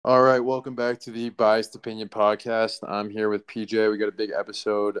All right, welcome back to the Biased Opinion Podcast. I'm here with PJ. We got a big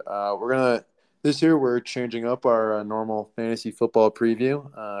episode. This year we're changing up our normal fantasy football preview.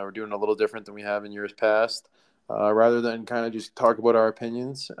 We're doing a little different than we have in years past. Rather than kind of just talk about our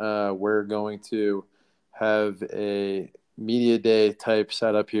opinions, we're going to have a media day type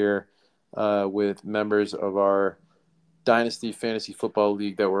setup here with members of our dynasty fantasy football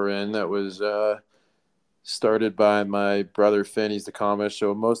league that we're in. That was started by my brother Finn. He's the comish,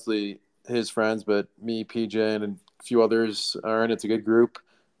 so mostly his friends, but me, PJ, and a few others are in. It's a good group.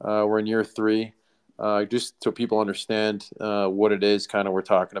 We're in year three. Just so people understand what it is, kind of we're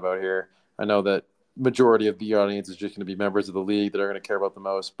talking about here. I know that majority of the audience is just going to be members of the league that are going to care about the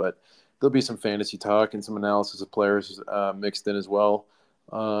most, but there'll be some fantasy talk and some analysis of players mixed in as well,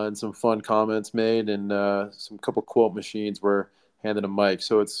 and some fun comments made, and some couple quote machines were handed a mic.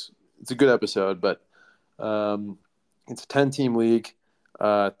 So it's a good episode, but it's a 10-team league,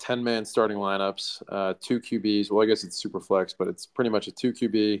 10-man starting lineups, two QBs. Well, I guess it's super flex, but it's pretty much a two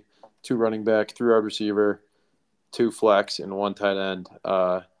QB, two running back, three wide receiver, two flex, and one tight end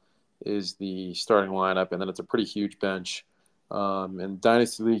is the starting lineup. And then it's a pretty huge bench. In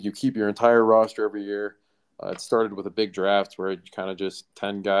Dynasty League, you keep your entire roster every year. It started with a big draft where it kind of just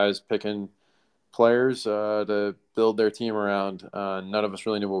 10 guys picking players to build their team around. None of us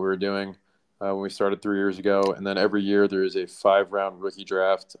really knew what we were doing when we started 3 years ago. And then every year there is a 5-round rookie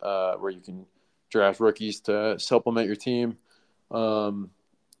draft where you can draft rookies to supplement your team.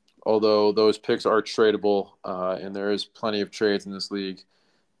 Although those picks are tradable, and there is plenty of trades in this league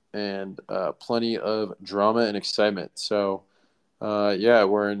and plenty of drama and excitement. So, yeah,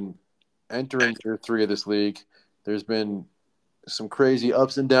 entering year three of this league. There's been some crazy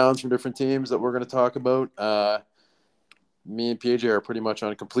ups and downs from different teams that we're going to talk about. Me and PJ are pretty much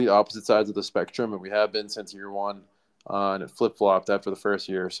on complete opposite sides of the spectrum, and we have been since year one. And it flip flopped after the first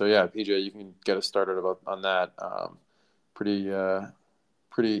year. So yeah, PJ, you can get us started on that. Pretty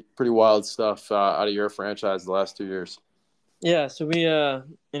pretty wild stuff out of your franchise the last 2 years. Yeah, so we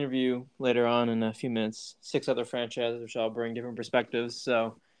interview later on in a few minutes 6 other franchises, which I'll bring different perspectives.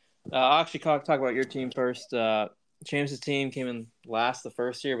 So I'll actually talk about your team first. James's team came in last the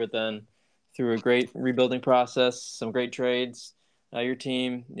first year, but then through a great rebuilding process, some great trades. Your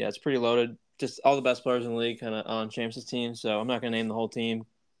team, yeah, it's pretty loaded. Just all the best players in the league kind of on James's team. So I'm not going to name the whole team,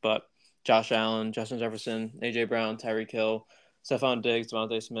 but Josh Allen, Justin Jefferson, A.J. Brown, Tyreek Hill, Stephon Diggs,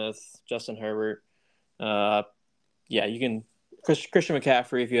 Devontae Smith, Justin Herbert. Uh, yeah, you can Christian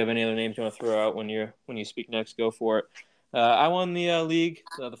McCaffrey. If you have any other names you want to throw out when you speak next, go for it. I won the league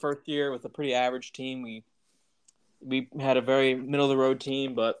the first year with a pretty average team. We had a very middle of the road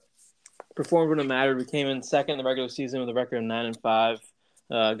team, but performed when it mattered. We came in second in the regular season with a record of 9-5.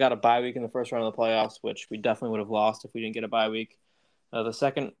 Got a bye week in the first round of the playoffs, which we definitely would have lost if we didn't get a bye week. The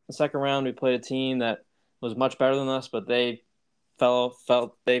second round, we played a team that was much better than us, but they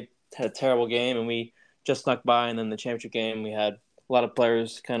had a terrible game, and we just snuck by. And then the championship game, we had a lot of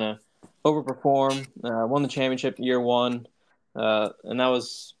players kind of overperform. Won the championship year one, and that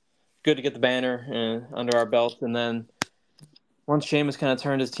was good to get the banner under our belt. And then once Sheamus kind of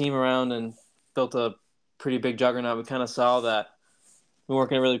turned his team around and built a pretty big juggernaut, we kind of saw that we weren't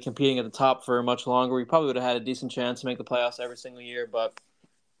going to really competing at the top for much longer. We probably would have had a decent chance to make the playoffs every single year, but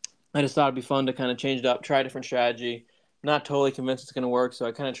I just thought it'd be fun to kind of change it up, try a different strategy. Not totally convinced it's going to work, so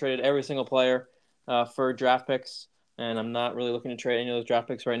I kind of traded every single player for draft picks, and I'm not really looking to trade any of those draft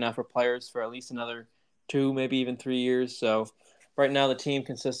picks right now for players for at least another 2, maybe even 3 years. So right now the team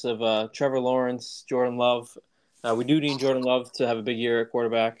consists of Trevor Lawrence, Jordan Love. We do need Jordan Love to have a big year at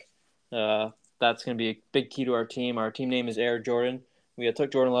quarterback. That's going to be a big key to our team. Our team name is Air Jordan. We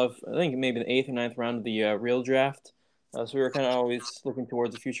took Jordan Love, I think maybe the 8th or 9th round of the real draft. So we were kind of always looking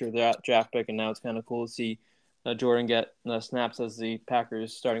towards the future of that draft pick, and now it's kind of cool to see Jordan get snaps as the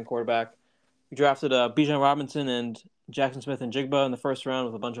Packers' starting quarterback. We drafted Bijan Robinson and Jackson Smith and Jigba in the first round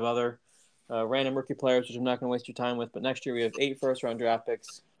with a bunch of other random rookie players, which I'm not going to waste your time with. But next year we have 8 first-round draft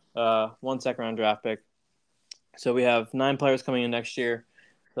picks, 1 second-round draft pick. So we have 9 players coming in next year.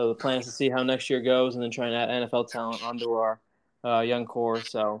 So the plan is to see how next year goes and then try and add NFL talent onto our young core.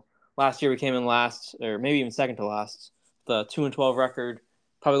 So last year we came in last, or maybe even second to last. The 2-12 record,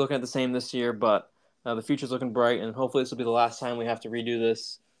 probably looking at the same this year, but the future's looking bright, and hopefully this will be the last time we have to redo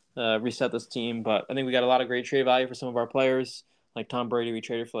this, reset this team. But I think we got a lot of great trade value for some of our players, like Tom Brady. We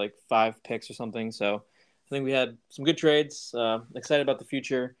traded for like 5 picks or something. So I think we had some good trades. Excited about the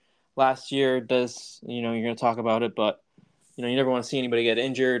future. Last year you're going to talk about it, but you never want to see anybody get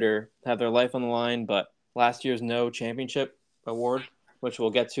injured or have their life on the line. But last year's no championship award, which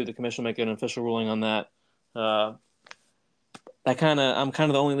we'll get to. The commission will make an official ruling on that. I'm kind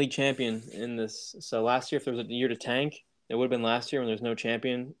of the only league champion in this. So last year, if there was a year to tank, it would have been last year when there's no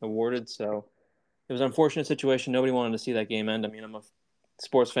champion awarded. So it was an unfortunate situation. Nobody wanted to see that game end. I mean, I'm a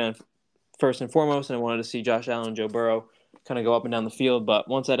sports fan first and foremost, and I wanted to see Josh Allen and Joe Burrow kind of go up and down the field. But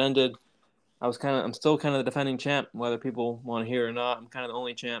once that ended, I'm still kind of the defending champ, whether people want to hear it or not. I'm kind of the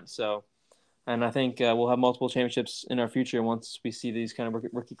only champ. So, and I think we'll have multiple championships in our future once we see these kind of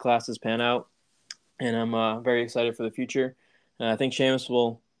rookie classes pan out. And I'm very excited for the future. I think Sheamus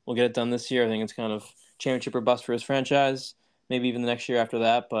will get it done this year. I think it's kind of championship or bust for his franchise. Maybe even the next year after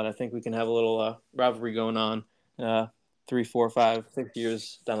that. But I think we can have a little rivalry going on 3, 4, 5, 6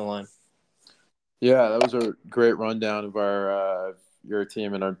 years down the line. Yeah, that was a great rundown of our your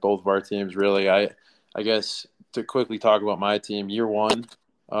team and both of our teams. Really, I guess to quickly talk about my team, year one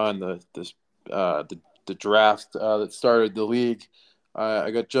on the draft that started the league. I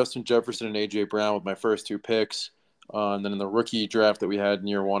got Justin Jefferson and AJ Brown with my first two picks, and then in the rookie draft that we had in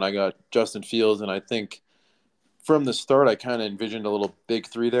year one, I got Justin Fields, and I think from the start I kind of envisioned a little big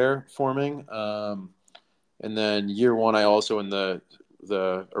three there forming. And then year one, I also in the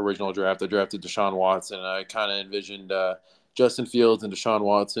original draft, I drafted Deshaun Watson. And I kind of envisioned Justin Fields and Deshaun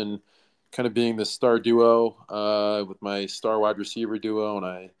Watson kind of being the star duo with my star wide receiver duo, and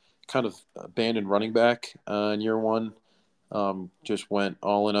I kind of abandoned running back in year one. Just went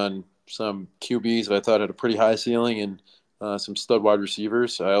all in on some QBs that I thought had a pretty high ceiling and some stud wide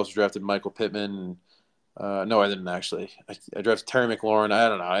receivers. I also drafted Michael Pittman. And, no, I didn't actually. I drafted Terry McLaurin. I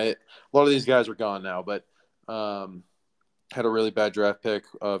don't know. A lot of these guys are gone now, but had a really bad draft pick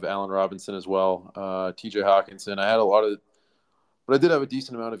of Allen Robinson as well. TJ Hawkinson. I had a lot of, but I did have a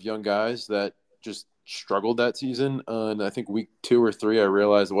decent amount of young guys that just struggled that season. And I think week 2 or 3, I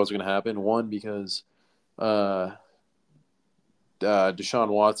realized it wasn't going to happen. One, because uh, Deshaun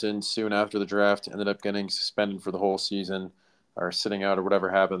Watson, soon after the draft, ended up getting suspended for the whole season or sitting out or whatever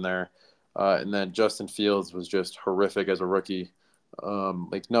happened there. And then Justin Fields was just horrific as a rookie,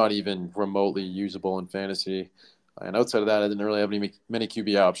 like not even remotely usable in fantasy. And outside of that, I didn't really have many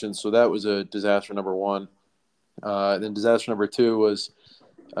QB options. So that was a disaster number one. Then disaster number two was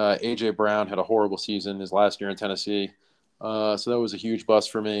AJ Brown had a horrible season his last year in Tennessee. So that was a huge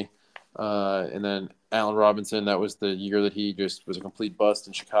bust for me. And then Allen Robinson, that was the year that he just was a complete bust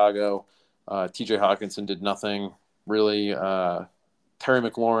in Chicago. TJ Hawkinson did nothing really. Terry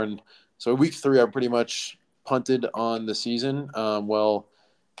McLaurin. So week 3, I pretty much punted on the season. Well,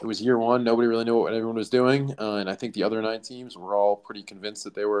 it was year one. Nobody really knew what everyone was doing. And I think the other 9 teams were all pretty convinced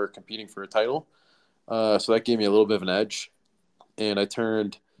that they were competing for a title. So that gave me a little bit of an edge. And I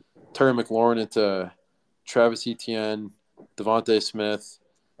turned Terry McLaurin into Travis Etienne, Devontae Smith,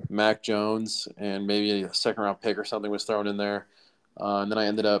 Mac Jones, and maybe a second-round pick or something was thrown in there. And then I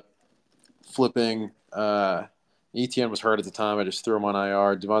ended up flipping. Etienne was hurt at the time. I just threw him on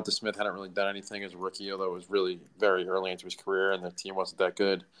IR. Devonta Smith hadn't really done anything as a rookie, although it was really very early into his career, and the team wasn't that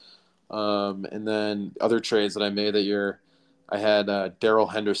good. And then other trades that I made that year, I had Darrell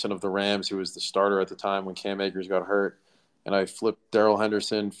Henderson of the Rams, who was the starter at the time when Cam Akers got hurt. And I flipped Darrell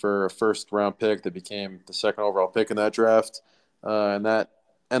Henderson for a first-round pick that became the second overall pick in that draft. And that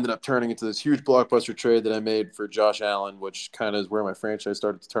ended up turning into this huge blockbuster trade that I made for Josh Allen, which kind of is where my franchise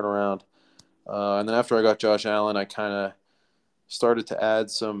started to turn around. And then after I got Josh Allen, I kind of started to add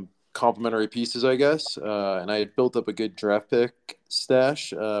some complementary pieces, I guess. And I had built up a good draft pick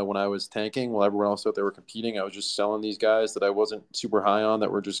stash when I was tanking. While everyone else thought they were competing, I was just selling these guys that I wasn't super high on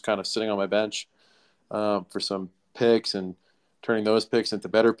that were just kind of sitting on my bench for some picks and turning those picks into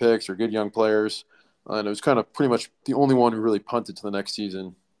better picks or good young players. And it was kind of pretty much the only one who really punted to the next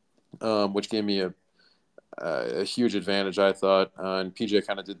season, which gave me a huge advantage, I thought. And PJ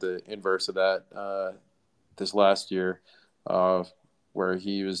kind of did the inverse of that this last year, where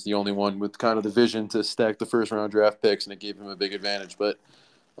he was the only one with kind of the vision to stack the first round draft picks, and it gave him a big advantage. But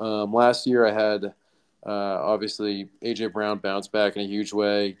last year I had obviously AJ Brown bounced back in a huge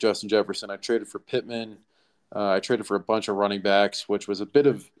way. Justin Jefferson, I traded for Pittman. I traded for a bunch of running backs, which was a bit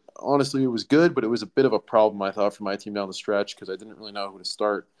of, honestly, it was good, but it was a bit of a problem, I thought, for my team down the stretch because I didn't really know who to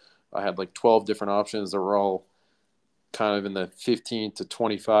start. I had like 12 different options that were all kind of in the 15 to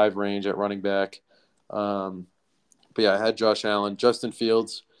 25 range at running back. But yeah, I had Josh Allen. Justin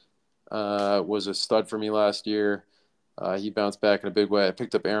Fields was a stud for me last year. He bounced back in a big way. I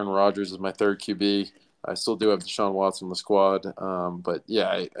picked up Aaron Rodgers as my third QB. I still do have Deshaun Watson in the squad. But yeah,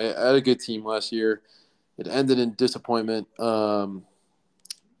 I had a good team last year. It ended in disappointment. I'm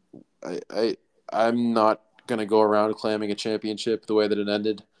not going to go around claiming a championship the way that it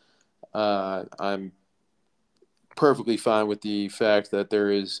ended. I'm perfectly fine with the fact that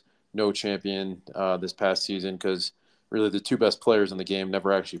there is no champion this past season because really the two best players in the game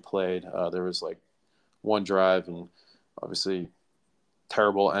never actually played. There was like one drive and obviously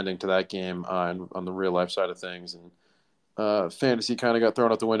terrible ending to that game on the real life side of things. And fantasy kind of got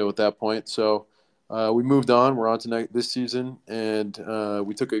thrown out the window at that point. So we moved on. We're on to this season, and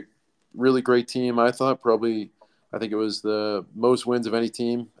we took a really great team. I thought I think it was the most wins of any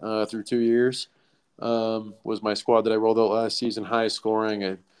team through 2 years. Was my squad that I rolled out last season, highest scoring.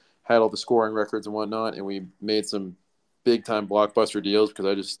 I had all the scoring records and whatnot, and we made some big time blockbuster deals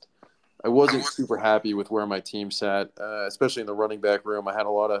because I wasn't super happy with where my team sat, especially in the running back room. I had a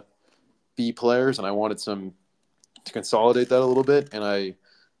lot of B players, and I wanted to consolidate that a little bit, and I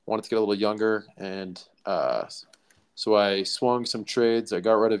wanted to get a little younger, and so I swung some trades. I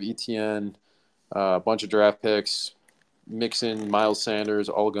got rid of ETN, a bunch of draft picks, Mixon, Miles Sanders,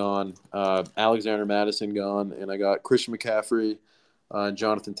 all gone, Alexander Madison gone, and I got Christian McCaffrey and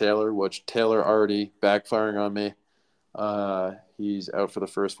Jonathan Taylor, which Taylor already backfiring on me. He's out for the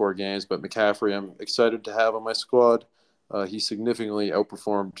first 4 games, but McCaffrey I'm excited to have on my squad. He significantly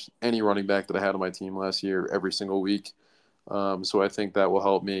outperformed any running back that I had on my team last year every single week. So I think that will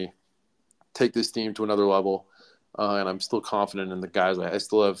help me take this team to another level. And I'm still confident in the guys. I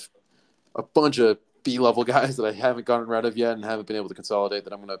still have a bunch of B-level guys that I haven't gotten rid of yet and haven't been able to consolidate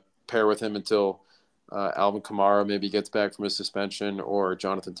that I'm going to pair with him until Alvin Kamara maybe gets back from his suspension or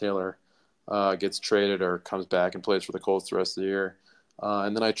Jonathan Taylor gets traded or comes back and plays for the Colts the rest of the year.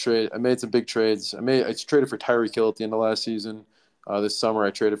 And then I made some big trades. I traded for Tyreek Hill at the end of last season. This summer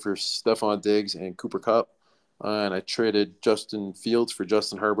I traded for Stephon Diggs and Cooper Kupp. And I traded Justin Fields for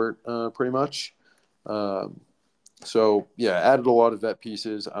Justin Herbert pretty much. So yeah, added a lot of vet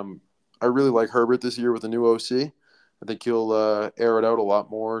pieces. I really like Herbert this year with the new OC. I think he'll air it out a lot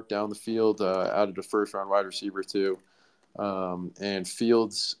more down the field. Added a first-round wide receiver too. And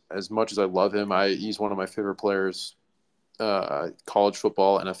Fields, as much as I love him, he's one of my favorite players, college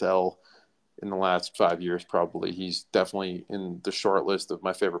football, NFL, in the last 5 years probably. He's definitely in the short list of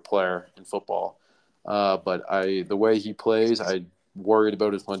my favorite player in football. But the way he plays, I'm worried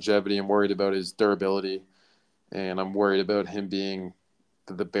about his longevity. I'm worried about his durability, and I'm worried about him being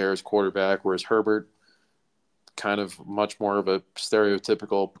the Bears quarterback, whereas Herbert, kind of much more of a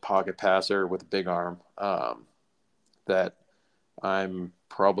stereotypical pocket passer with a big arm. That I'm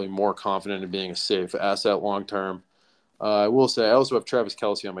probably more confident in being a safe asset long term. I will say I also have Travis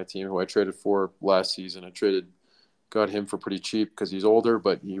Kelce on my team, who I traded for last season. Got him for pretty cheap because he's older,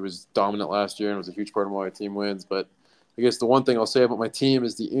 but he was dominant last year and was a huge part of why my team wins. But I guess the one thing I'll say about my team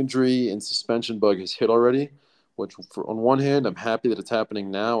is the injury and suspension bug has hit already, which on one hand, I'm happy that it's happening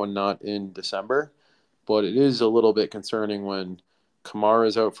now and not in December. But it is a little bit concerning when Kamara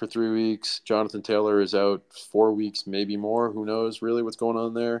is out for 3 weeks, Jonathan Taylor is out 4 weeks, maybe more. Who knows really what's going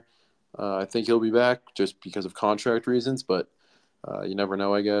on there? I think he'll be back just because of contract reasons, but you never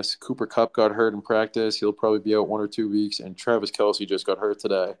know, I guess. Cooper Kupp got hurt in practice. He'll probably be out 1 or 2 weeks. And Travis Kelce just got hurt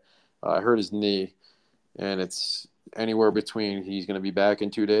today. I hurt his knee, and it's anywhere between he's going to be back in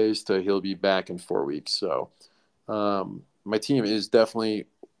 2 days to he'll be back in 4 weeks. So my team is definitely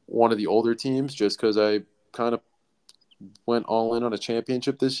one of the older teams just because I kind of went all in on a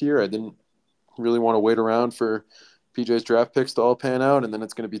championship this year. I didn't really want to wait around for PJ's draft picks to all pan out, and then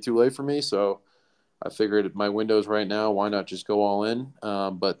it's going to be too late for me. So I figured my window's right now. Why not just go all in?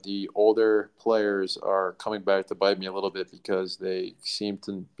 But the older players are coming back to bite me a little bit because they seem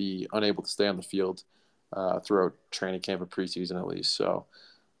to be unable to stay on the field throughout training camp and preseason at least. So,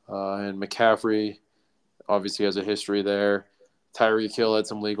 and McCaffrey obviously has a history there. Tyreek Hill had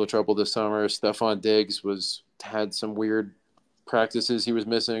some legal trouble this summer. Stephon Diggs had some weird practices he was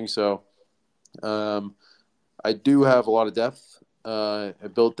missing. So I do have a lot of depth. I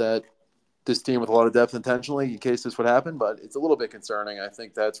built this team with a lot of depth intentionally in case this would happen, but it's a little bit concerning. I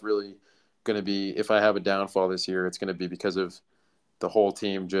think that's really going to be, if I have a downfall this year, it's going to be because of the whole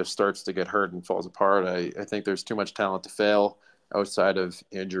team just starts to get hurt and falls apart. I think there's too much talent to fail outside of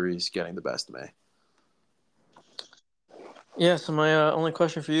injuries getting the best of me. Yeah, so my only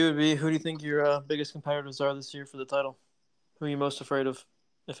question for you would be, who do you think your biggest competitors are this year for the title? Who are you most afraid of,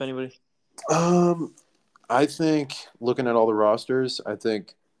 if anybody? I think looking at all the rosters, I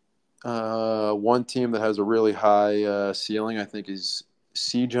think one team that has a really high ceiling, I think, is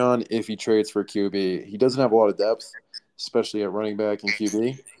Sejon if he trades for QB. He doesn't have a lot of depth, especially at running back and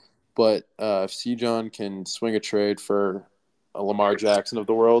QB. But if Sejon can swing a trade for a Lamar Jackson of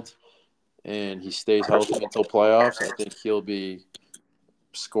the world and he stays healthy until playoffs, I think he'll be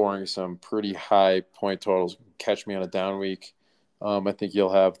scoring some pretty high point totals. Catch me on a down week. I think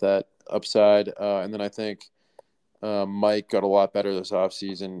he'll have that upside. And then I think Mike got a lot better this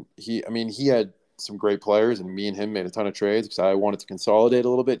offseason. He had some great players, and me and him made a ton of trades because I wanted to consolidate a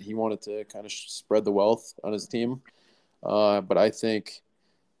little bit. He wanted to kind of spread the wealth on his team. But I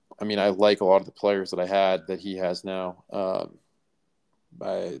mean, I like a lot of the players that I had that he has now.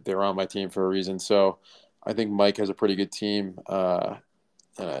 They're on my team for a reason. So I think Mike has a pretty good team.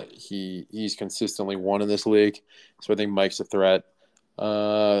 He's consistently won in this league, so I think Mike's a threat.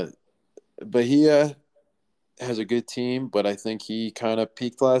 But he has a good team, but I think he kind of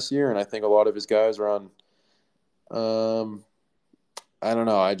peaked last year, and I think a lot of his guys are on. Um, I don't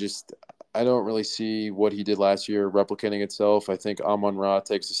know. I don't really see what he did last year replicating itself. I think Amon Ra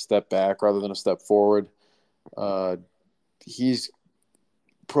takes a step back rather than a step forward. Uh, he's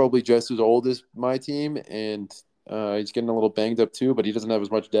probably just as old as my team, and he's getting a little banged up too. But he doesn't have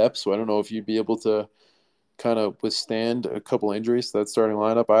as much depth, so I don't know if you'd be able to kind of withstand a couple injuries to that starting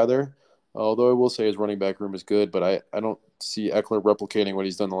lineup either. Although I will say his running back room is good, but I don't see Eckler replicating what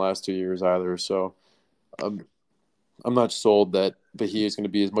he's done the last 2 years either. So I'm not sold that Bahia is going to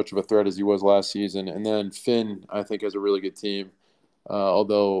be as much of a threat as he was last season. And then Finn, I think, has a really good team.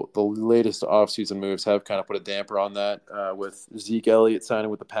 Although the latest offseason moves have kind of put a damper on that, with Zeke Elliott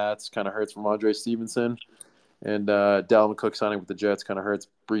signing with the Pats, kind of hurts from Andre Stevenson, and Dalvin Cook signing with the Jets kind of hurts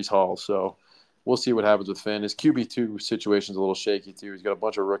Brees Hall. So we'll see what happens with Finn. His QB2 situation is a little shaky too. He's got a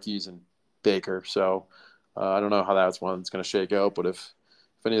bunch of rookies and Baker, so I don't know how that's one that's going to shake out. But if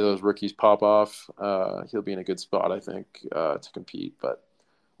any of those rookies pop off, he'll be in a good spot, I think, to compete. But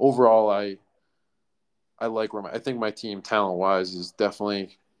overall, I like where I think my team talent wise is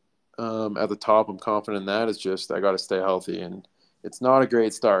definitely at the top. I'm confident in that. It's just I got to stay healthy, and it's not a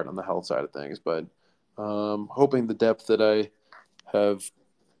great start on the health side of things. But hoping the depth that I have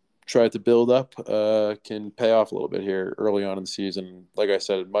tried to build up can pay off a little bit here early on in the season. Like I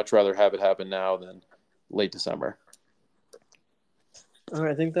said, I'd much rather have it happen now than late December. All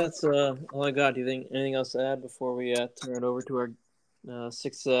right, I think that's all I got. Do you think anything else to add before we turn it over to our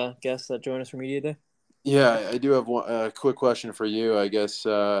six guests that join us for media day? Yeah, I do have a quick question for you. I guess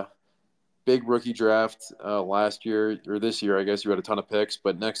big rookie draft last year or this year. I guess you had a ton of picks,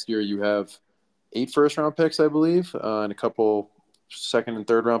 but next year you have 8 first-round picks, I believe, and a couple second and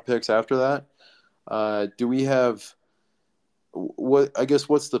third round picks after that. Do we have what? I guess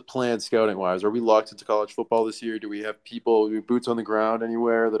what's the plan scouting wise? Are we locked into college football this year? Do we have people, boots on the ground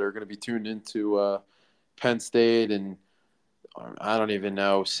anywhere that are going to be tuned into Penn State and I don't even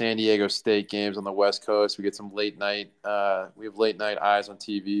know, San Diego State games on the West Coast? We get some late night. We have late night eyes on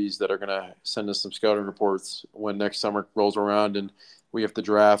TVs that are going to send us some scouting reports when next summer rolls around and we have to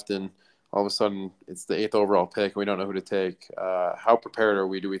draft and all of a sudden it's the 8th overall pick and we don't know who to take. How prepared are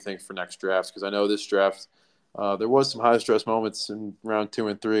we, do we think, for next drafts? Because I know this draft, there was some high stress moments in round 2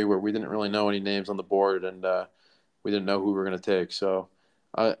 and 3 where we didn't really know any names on the board and we didn't know who we were going to take. So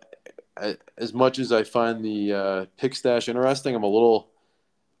as much as I find the pick stash interesting,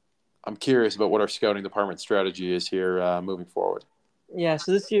 I'm curious about what our scouting department strategy is here moving forward. Yeah,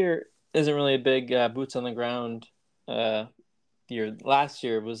 so this year isn't really a big boots on the ground year. Last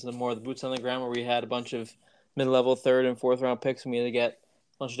year was more the boots on the ground where we had a bunch of mid-level third and fourth round picks, and we had to get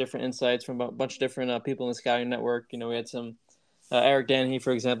a bunch of different insights from a bunch of different people in the scouting network. You know, we had some Eric Danhe,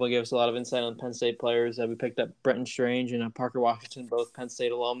 for example, gave us a lot of insight on Penn State players. We picked up Brenton Strange and Parker Washington, both Penn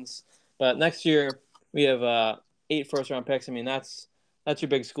State alums. But next year we have 8 first-round picks. I mean, that's your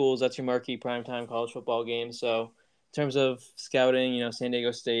big schools. That's your marquee primetime college football games. So in terms of scouting, you know, San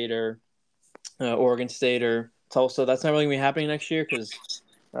Diego State or Oregon State or Tulsa, that's not really going to be happening next year because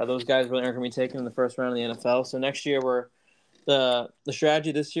those guys really aren't going to be taken in the first round of the NFL. So next year the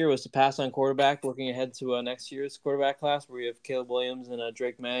strategy this year was to pass on quarterback, looking ahead to next year's quarterback class where we have Caleb Williams and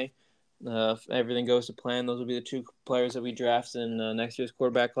Drake May. If everything goes to plan, those will be the 2 players that we draft in next year's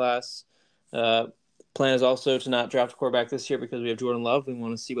quarterback class. Plan is also to not draft a quarterback this year because we have Jordan Love. We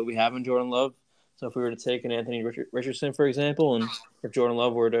want to see what we have in Jordan Love. So if we were to take an Anthony Richardson, for example, and if Jordan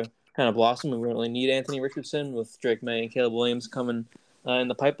Love were to kind of blossom, we wouldn't really need Anthony Richardson with Drake May and Caleb Williams coming in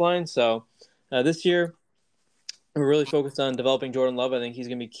the pipeline. So this year, we're really focused on developing Jordan Love. I think he's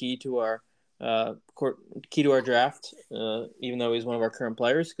going to be key to our draft, even though he's one of our current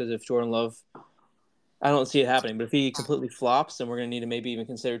players. Because if Jordan Love, I don't see it happening, but if he completely flops, then we're going to need to maybe even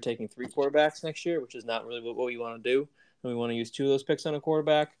consider taking 3 quarterbacks next year, which is not really what we want to do. And we want to use 2 of those picks on a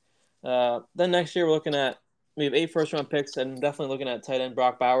quarterback. Then next year we have 8 first round picks, and I'm definitely looking at tight end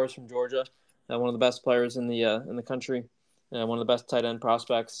Brock Bowers from Georgia, one of the best players in the country, one of the best tight end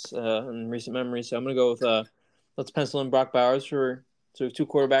prospects in recent memory. So I'm going to go with let's pencil in Brock Bowers for 2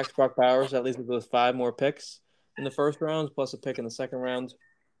 quarterbacks. Brock Bowers at least with 5 more picks in the first round plus a pick in the second round.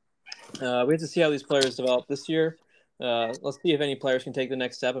 We have to see how these players develop this year. Let's see if any players can take the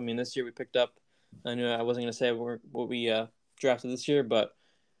next step. I mean, this year we picked up I knew I wasn't going to say what we drafted this year, but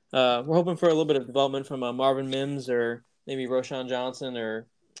we're hoping for a little bit of development from Marvin Mims or maybe Roshan Johnson or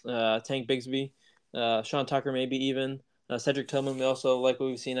Tank Bigsby, Sean Tucker, maybe even Cedric Tillman. We also like what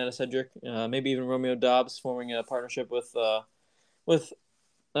we've seen out of Cedric. Maybe even Romeo Dobbs forming a partnership with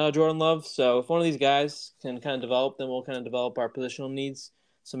Jordan Love. So if one of these guys can kind of develop, then we'll kind of develop our positional needs.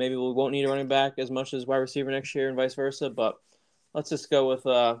 So maybe we won't need a running back as much as wide receiver next year and vice versa. But let's just go with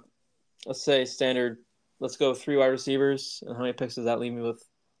let's say standard. Let's go 3 wide receivers. And how many picks does that leave me with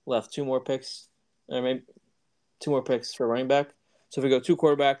left? 2 more picks, or maybe 2 more picks for running back. So if we go 2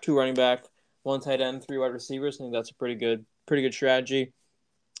 quarterback, 2 running back, 1 tight end, 3 wide receivers, I think that's a pretty good strategy.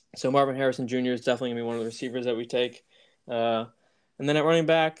 So Marvin Harrison Jr. is definitely gonna be one of the receivers that we take. And then at running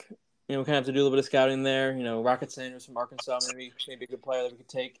back, we kind of have to do a little bit of scouting there. Rocket Sanders from Arkansas, maybe a good player that we could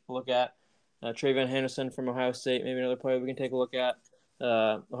take a look at. Trayvon Henderson from Ohio State, maybe another player we can take a look at.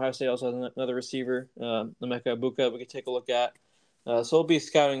 Ohio State also has another receiver, Emeka Ibuka, we could take a look at. So we'll be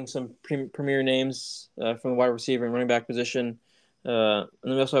scouting some premier names from the wide receiver and running back position. And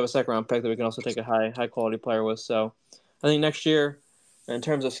then we also have a second-round pick that we can also take a high-quality player with. So I think next year, in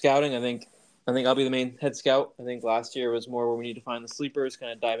terms of scouting, I think I'll be the main head scout. I think last year was more where we need to find the sleepers,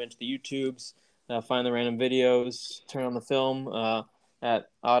 kind of dive into the YouTubes, find the random videos, turn on the film at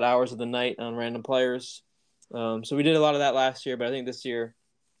odd hours of the night on random players. So we did a lot of that last year, but I think this year,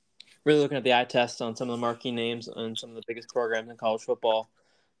 really looking at the eye test on some of the marquee names and some of the biggest programs in college football.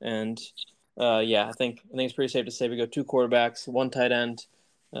 And I think it's pretty safe to say we go 2 quarterbacks, 1 tight end,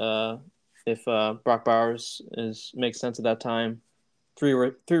 if Brock Bowers makes sense at that time.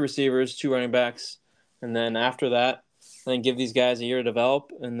 Three receivers, 2 running backs, and then after that, I think give these guys a year to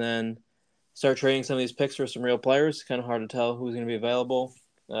develop, and then start trading some of these picks for some real players. It's kind of hard to tell who's going to be available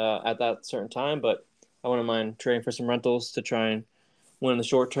at that certain time, but I wouldn't mind trading for some rentals to try and win in the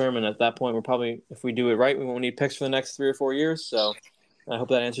short term. And at that point, we're probably, if we do it right, we won't need picks for the next 3 or 4 years. So I hope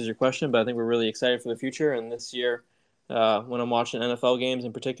that answers your question, but I think we're really excited for the future. And this year, when I'm watching NFL games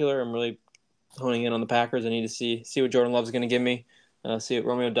in particular, I'm really honing in on the Packers. I need to see what Jordan Love's going to give me. See what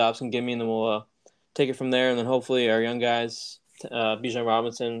Romeo Dobbs can give me, and then we'll take it from there. And then hopefully our young guys, Bijan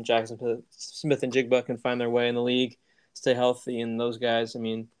Robinson, Jackson Smith, and Jigba can find their way in the league, stay healthy. And those guys,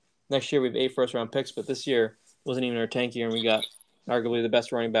 next year we have 8 first-round picks, but this year wasn't even our tank year, and we got arguably the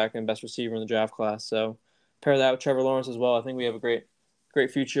best running back and best receiver in the draft class. So pair that with Trevor Lawrence as well. I think we have a great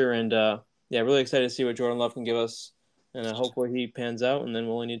future, and really excited to see what Jordan Love can give us. And hopefully he pans out, and then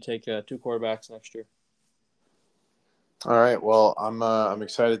we'll only need to take 2 quarterbacks next year. All right. Well, I'm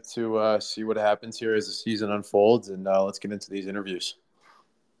excited to see what happens here as the season unfolds, and let's get into these interviews.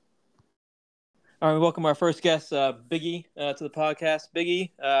 All right, we welcome our first guest, Biggie, to the podcast.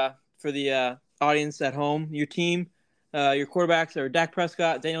 Biggie, for the audience at home, your team, your quarterbacks are Dak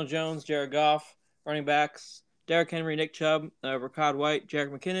Prescott, Daniel Jones, Jared Goff. Running backs, Derrick Henry, Nick Chubb, Rachaad White,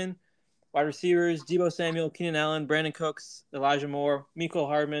 Jerick McKinnon. Wide receivers, Deebo Samuel, Keenan Allen, Brandon Cooks, Elijah Moore, Mecole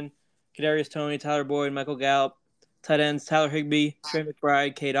Hardman, Kadarius Toney, Tyler Boyd, Michael Gallup. Tight ends, Tyler Higbee, Trey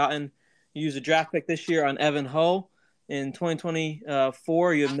McBride, Cade Otton. You used a draft pick this year on Evan Hull. In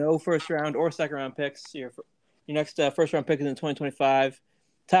 2024, you have no first-round or second-round picks. Your next first-round pick is in 2025.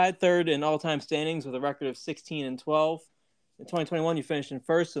 Tied third in all-time standings with a record of 16-12. In 2021, you finished in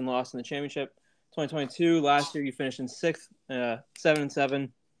first and lost in the championship. 2022, last year, you finished in sixth,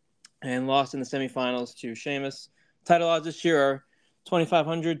 7-7, and lost in the semifinals to Sheamus. Title odds this year are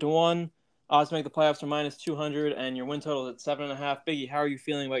 2,500 to 1. Odds to make the playoffs are -200, and your win total is at 7.5. Biggie, how are you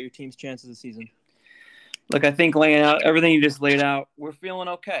feeling about your team's chances this season? Look, I think laying out everything you just laid out, we're feeling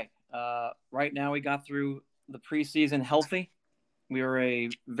okay. Right now, we got through the preseason healthy. We were a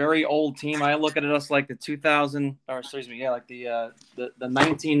very old team. I look at us like the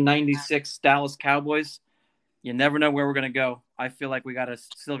 1996 Dallas Cowboys. You never know where we're going to go. I feel like we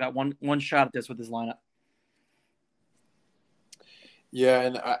still got one shot at this with this lineup. Yeah,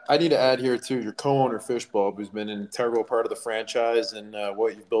 and I need to add here, too, your co-owner, Fishbulb, who's been an integral part of the franchise and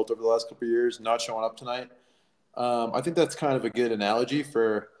what you've built over the last couple of years, not showing up tonight. I think that's kind of a good analogy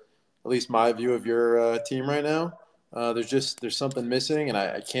for at least my view of your team right now. There's something missing, and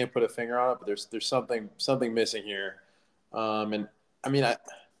I can't put a finger on it, but there's something missing here. I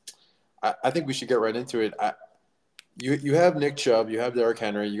think we should get right into it. You have Nick Chubb, you have Derrick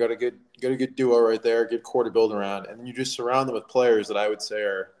Henry, you got a good duo right there, good core to build around, and then you just surround them with players that I would say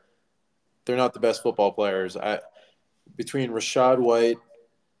they're not the best football players. Between Rachaad White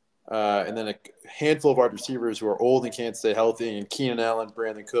and then a handful of wide receivers who are old and can't stay healthy, and Keenan Allen,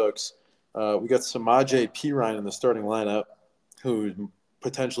 Brandon Cooks, we got Samaje Perine in the starting lineup, who's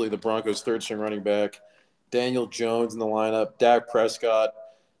potentially the Broncos' third-string running back. Daniel Jones in the lineup, Dak Prescott,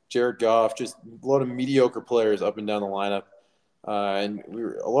 Jared Goff, just a lot of mediocre players up and down the lineup. And we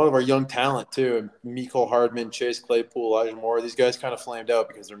were a lot of our young talent too. Mecole Hardman, Chase Claypool, Elijah Moore. These guys kind of flamed out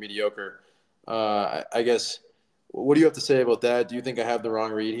because they're mediocre. I guess. What do you have to say about that? Do you think I have the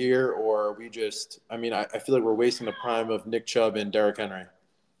wrong read here, or are we just? I mean, I feel like we're wasting the prime of Nick Chubb and Derrick Henry.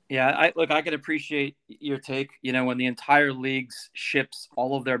 Yeah, I could appreciate your take. You know, when the entire league ships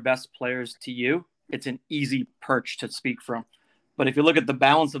all of their best players to you, it's an easy perch to speak from. But if you look at the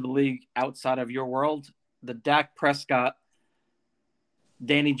balance of the league outside of your world, the Dak Prescott,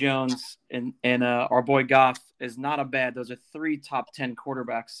 Danny Jones, and our boy Goff is not a bad. Those are 3 top 10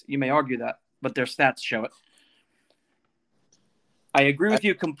 quarterbacks. You may argue that, but their stats show it. I agree with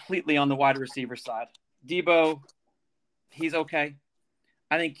you completely on the wide receiver side. Debo, he's okay.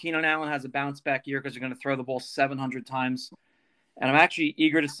 I think Keenan Allen has a bounce back year because they're going to throw the ball 700 times. And I'm actually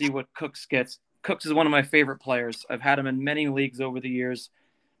eager to see what Cooks gets. Cooks is one of my favorite players. I've had him in many leagues over the years.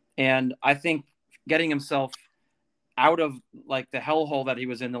 And I think getting himself out of like the hellhole that he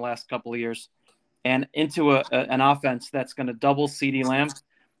was in the last couple of years and into an offense that's going to double CeeDee Lamb,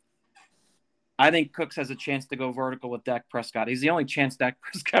 I think Cooks has a chance to go vertical with Dak Prescott. He's the only chance Dak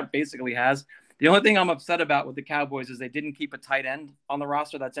Prescott basically has. The only thing I'm upset about with the Cowboys is they didn't keep a tight end on the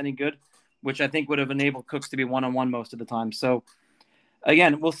roster that's any good, which I think would have enabled Cooks to be one-on-one most of the time. So,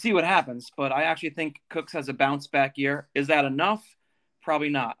 again, we'll see what happens, but I actually think Cooks has a bounce-back year. Is that enough? Probably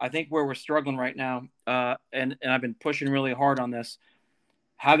not. I think where we're struggling right now, and I've been pushing really hard on this,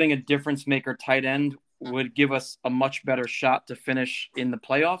 having a difference-maker tight end would give us a much better shot to finish in the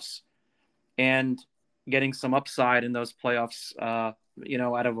playoffs. And getting some upside in those playoffs, out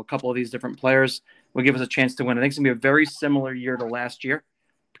of a couple of these different players will give us a chance to win. I think it's going to be a very similar year to last year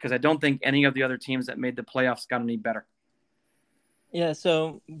because I don't think any of the other teams that made the playoffs got any better. Yeah,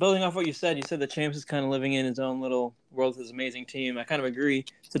 so building off what you said the Champs is kind of living in his own little world with his amazing team. I kind of agree.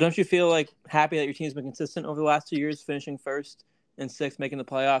 So don't you feel like happy that your team's been consistent over the last 2 years, finishing first and sixth, making the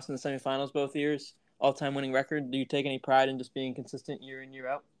playoffs and the semifinals both years, all-time winning record? Do you take any pride in just being consistent year in, year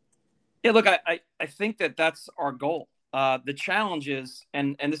out? Yeah, look, I think that's our goal. The challenge is,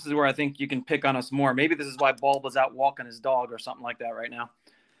 and this is where I think you can pick on us more. Maybe this is why Bulb was out walking his dog or something like that right now.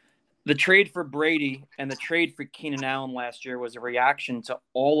 The trade for Brady and the trade for Keenan Allen last year was a reaction to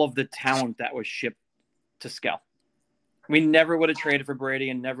all of the talent that was shipped to Skell. We never would have traded for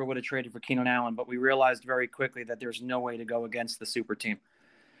Brady and never would have traded for Keenan Allen, but we realized very quickly that there's no way to go against the super team.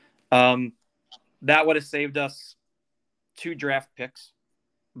 That would have saved us 2 draft picks,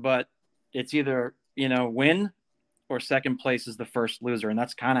 but it's either, win or second place is the first loser. And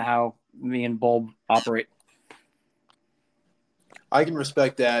that's kind of how me and Bulb operate. I can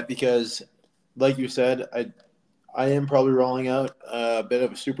respect that because, like you said, I am probably rolling out a bit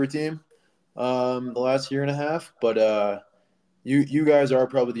of a super team the last year and a half. But you guys are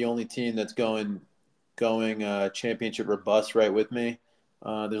probably the only team that's going championship or bust right with me.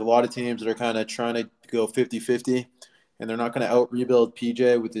 There's a lot of teams that are kind of trying to go 50-50. And they're not going to out-rebuild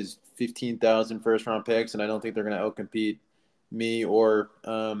PJ with his 15,000 first-round picks, and I don't think they're going to out-compete me or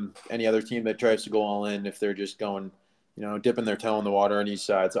any other team that tries to go all in if they're just going, dipping their toe in the water on each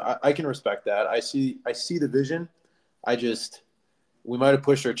side. So I can respect that. I see the vision. We might have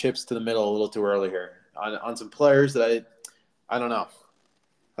pushed our chips to the middle a little too early here on some players that I don't know.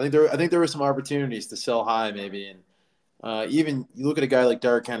 I think there were some opportunities to sell high maybe, and even you look at a guy like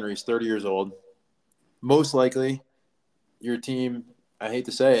Derrick Henry, he's 30 years old, most likely. Your team, I hate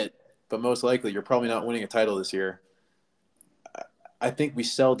to say it, but most likely you're probably not winning a title this year. I think we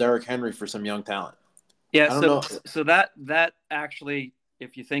sell Derrick Henry for some young talent. Yeah, so that actually,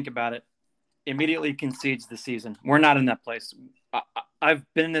 if you think about it, immediately concedes the season. We're not in that place. I've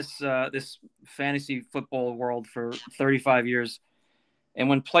been in this fantasy football world for 35 years, and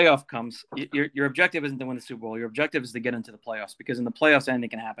when playoff comes, your objective isn't to win the Super Bowl. Your objective is to get into the playoffs because in the playoffs,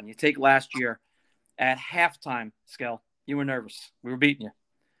 anything can happen. You take last year at halftime, Skell. You were nervous. We were beating you.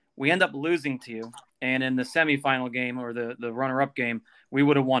 We end up losing to you. And in the semifinal game or the runner-up game, we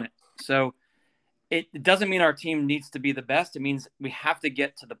would have won it. So it doesn't mean our team needs to be the best. It means we have to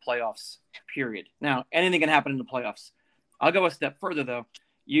get to the playoffs, period. Now, anything can happen in the playoffs. I'll go a step further, though.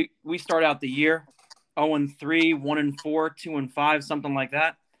 We start out the year 0-3, 1-4, 2-5, something like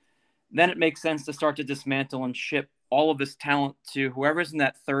that. Then it makes sense to start to dismantle and ship all of this talent to whoever's in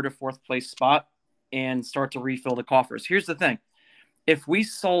that third or fourth place spot and start to refill the coffers. Here's the thing. If we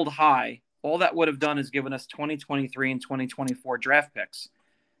sold high, all that would have done is given us 2023 and 2024 draft picks.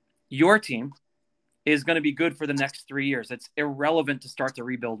 Your team is going to be good for the next 3 years. It's irrelevant to start to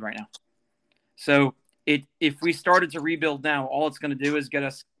rebuild right now. So if we started to rebuild now, all it's going to do is get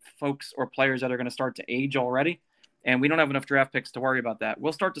us folks or players that are going to start to age already. And we don't have enough draft picks to worry about that.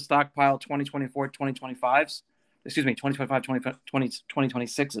 We'll start to stockpile 2024, 2025s, 2025,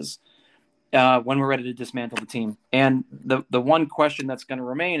 2026s when we're ready to dismantle the team. And the one question that's going to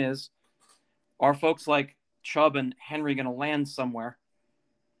remain is, are folks like Chubb and Henry going to land somewhere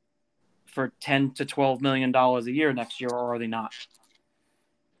for $10 to $12 million a year next year, or are they not?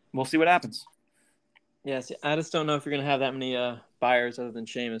 We'll see what happens. Yes, I just don't know if you're going to have that many buyers other than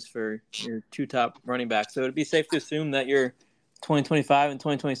Sheamus for your two top running backs. So it'd be safe to assume that your 2025 and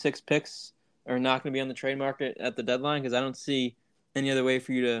 2026 picks are not going to be on the trade market at the deadline, because I don't see any other way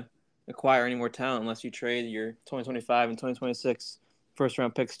for you to acquire any more talent unless you trade your 2025 and 2026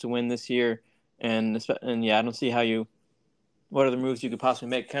 first-round picks to win this year. And yeah, I don't see what other moves you could possibly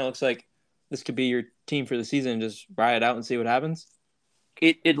make. Kind of looks like this could be your team for the season. Just ride it out and see what happens.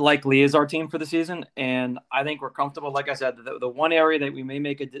 It likely is our team for the season, and I think we're comfortable. Like I said, the one area that we may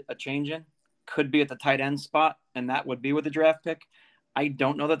make a change in could be at the tight end spot, and that would be with the draft pick. I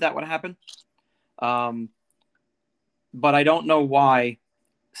don't know that would happen, but I don't know why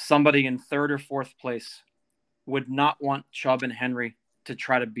somebody in third or fourth place would not want Chubb and Henry to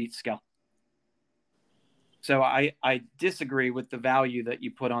try to beat Skell. So I disagree with the value that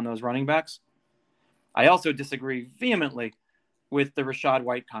you put on those running backs. I also disagree vehemently with the Rachaad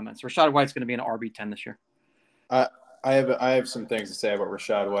White comments. Rachaad White's going to be an RB10 this year. I have some things to say about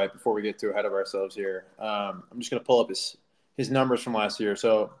Rachaad White before we get too ahead of ourselves here. I'm just going to pull up his numbers from last year.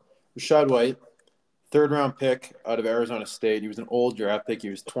 So Rachaad White, third-round pick out of Arizona State. He was an old draft pick. He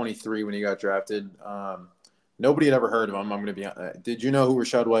was 23 when he got drafted. Nobody had ever heard of him. I'm going to be honest. Did you know who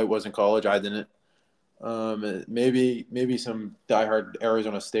Rachaad White was in college? I didn't. Maybe some diehard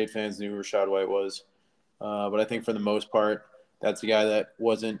Arizona State fans knew who Rachaad White was. But I think for the most part, that's a guy that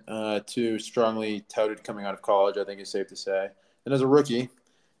wasn't too strongly touted coming out of college, I think is safe to say. And as a rookie,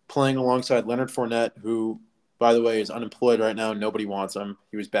 playing alongside Leonard Fournette, who, by the way, is unemployed right now. Nobody wants him.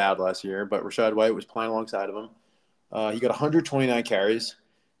 He was bad last year, but Rachaad White was playing alongside of him. He got 129 carries,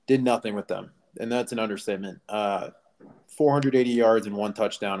 did nothing with them, and that's an understatement. 480 yards and 1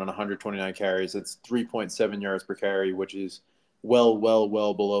 touchdown on 129 carries. That's 3.7 yards per carry, which is well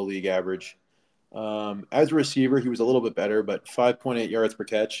below league average. As a receiver, he was a little bit better, but 5.8 yards per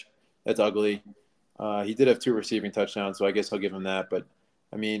catch. That's ugly. He did have 2 receiving touchdowns, so I guess I'll give him that. But,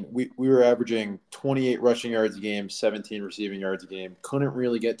 I mean, we were averaging 28 rushing yards a game, 17 receiving yards a game. Couldn't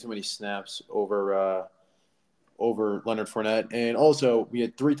really get too many snaps over Leonard Fournette. And also, we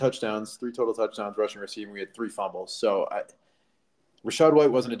had 3 total touchdowns, rushing, receiving. We had 3 fumbles. So, Rachaad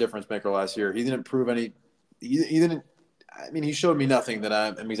White wasn't a difference maker last year. He didn't prove any – he didn't – I mean, he showed me nothing that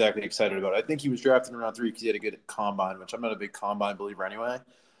I'm exactly excited about. I think he was drafted in round 3 because he had a good combine, which I'm not a big combine believer anyway.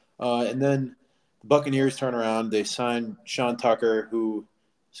 And then the Buccaneers turn around. They signed Sean Tucker, who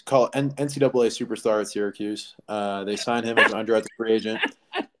is called NCAA superstar at Syracuse. They signed him as an undrafted free agent.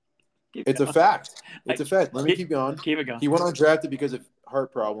 It's a fact. It's a fact. Let me keep going. Keep it going. He went undrafted because of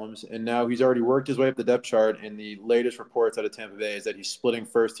heart problems, and now he's already worked his way up the depth chart. And the latest reports out of Tampa Bay is that he's splitting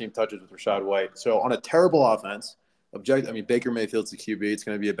first-team touches with Rachaad White. So on a terrible offense – Baker Mayfield's the QB. It's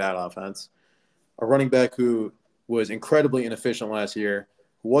going to be a bad offense. A running back who was incredibly inefficient last year,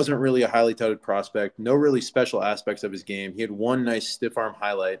 who wasn't really a highly touted prospect, no really special aspects of his game. He had one nice stiff arm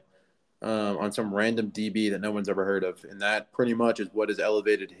highlight on some random DB that no one's ever heard of, and that pretty much is what has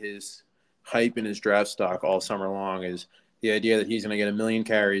elevated his hype in his draft stock all summer long, is the idea that he's going to get 1 million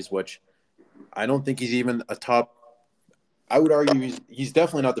carries, which I don't think he's even a top – I would argue he's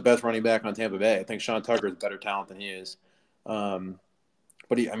definitely not the best running back on Tampa Bay. I think Sean Tucker is better talent than he is.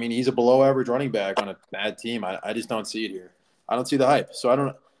 But he's a below average running back on a bad team. I just don't see it here. I don't see the hype. So I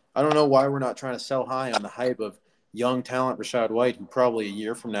don't know why we're not trying to sell high on the hype of young talent Rachaad White, who probably a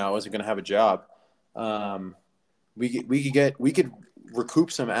year from now isn't going to have a job. We could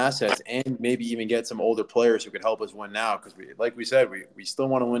recoup some assets and maybe even get some older players who could help us win now, because like we said, we still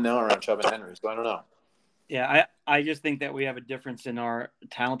want to win now around Chubb and Henry. So I don't know. Yeah, I just think that we have a difference in our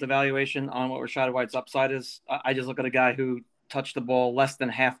talent evaluation on what Rachaad White's upside is. I just look at a guy who touched the ball less than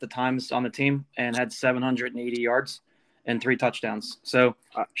half the times on the team and had 780 yards and 3 touchdowns. So,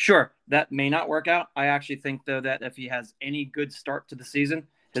 sure, that may not work out. I actually think, though, that if he has any good start to the season,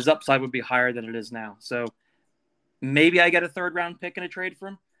 his upside would be higher than it is now. So maybe I get a 3rd-round pick in a trade for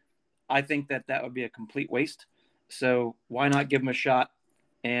him. I think that would be a complete waste. So why not give him a shot?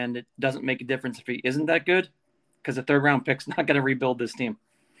 And it doesn't make a difference if he isn't that good, because the 3rd-round pick's not going to rebuild this team.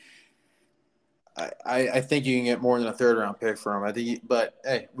 I think you can get more than a 3rd-round pick for him. But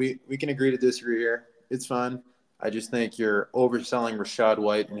hey, we can agree to disagree here. It's fine. I just think you're overselling Rachaad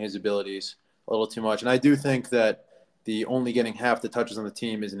White and his abilities a little too much. And I do think that the only getting half the touches on the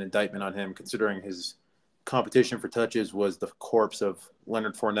team is an indictment on him, considering his competition for touches was the corpse of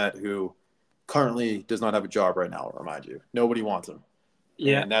Leonard Fournette, who currently does not have a job right now, I'll remind you. Nobody wants him.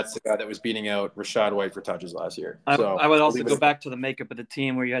 Yeah. And that's the guy that was beating out Rashad White for touches last year. I would also go back to the makeup of the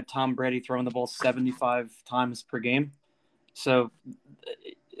team where you had Tom Brady throwing the ball 75 times per game. So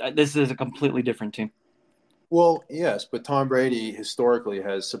this is a completely different team. Well, yes, but Tom Brady historically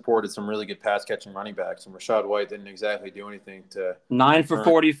has supported some really good pass-catching running backs, and Rashad White didn't exactly do anything to 9 for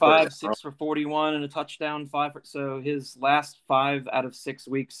 45, 6 for 41, and a touchdown. So his last 5 out of 6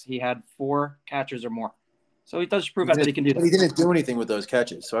 weeks, he had 4 catches or more. So he does prove that he can do that. But he didn't do anything with those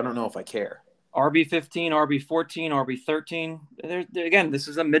catches, so I don't know if I care. RB15, RB14, RB13. Again, this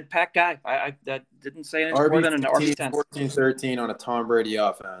is a mid-pack guy. I didn't say anything more than an RB10. 14, 13 on a Tom Brady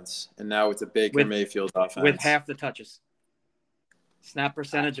offense, and now it's a Baker Mayfield offense. With half the touches. Snap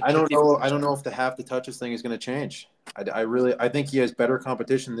percentage of I don't know if the half the touches thing is going to change. I think he has better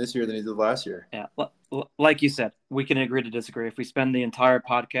competition this year than he did last year. Yeah, like you said, we can agree to disagree. If we spend the entire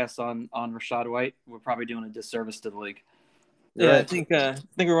podcast on Rashad White, we're probably doing a disservice to the league. Yeah, I think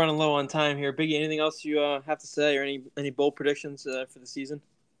we're running low on time here. Biggie, anything else you have to say, or any bold predictions for the season?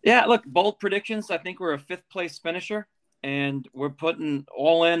 Yeah, look, bold predictions. I think we're a 5th place finisher, and we're putting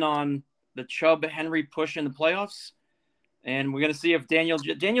all in on the Chubb Henry push in the playoffs. And we're going to see if Daniel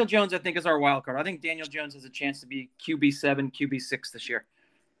Jones, I think, is our wild card. I think Daniel Jones has a chance to be QB7, QB6 this year.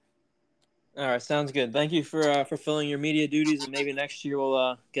 All right, sounds good. Thank you for fulfilling your media duties, and maybe next year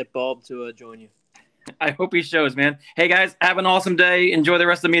we'll get Bulb to join you. I hope he shows, man. Hey, guys, have an awesome day. Enjoy the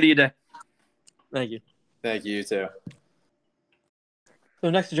rest of the media day. Thank you. Thank you, too. So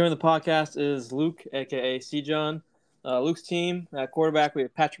next to join the podcast is Luke, a.k.a. C-John. Luke's team, at quarterback, we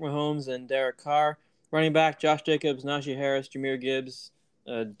have Patrick Mahomes and Derek Carr. Running back, Josh Jacobs, Najee Harris, Jahmyr Gibbs,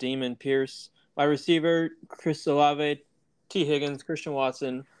 Damon Pierce. Wide receiver, Chris Olave, T. Higgins, Christian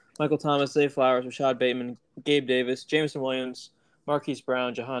Watson, Michael Thomas, Zay Flowers, Rashad Bateman, Gabe Davis, Jameson Williams, Marquise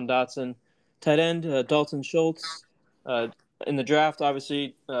Brown, Jahan Dotson. Tight end, Dalton Schultz. In the draft,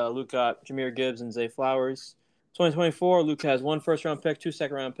 obviously, Luke got Jahmyr Gibbs and Zay Flowers. 2024, Luke has 1 first-round pick, 2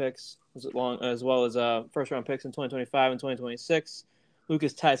 second-round picks, as well as first-round picks in 2025 and 2026. Luke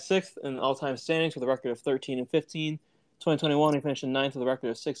is tied 6th in all-time standings with a record of 13 and 15. 2021, he finished in 9th with a record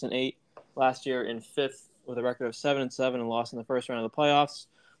of 6 and 8. Last year in 5th with a record of 7 and 7 and lost in the first round of the playoffs.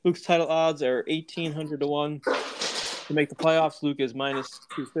 Luke's title odds are 1,800 to 1 to make the playoffs. Luke is minus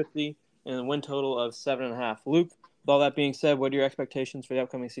 250 and a win total of 7.5. Luke, with all that being said, what are your expectations for the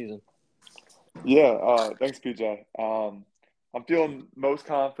upcoming season? Yeah, thanks, PJ. I'm feeling most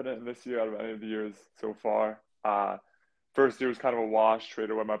confident in this year out of any of the years so far. First year was kind of a wash,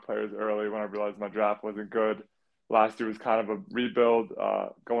 traded away my players early when I realized my draft wasn't good. Last year was kind of a rebuild,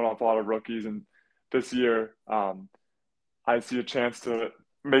 going off a lot of rookies. And this year, I see a chance to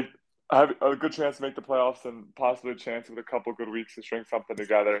have a good chance to make the playoffs and possibly a chance with a couple good weeks to string something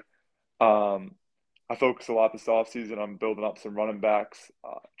together. I focused a lot this offseason on building up some running backs,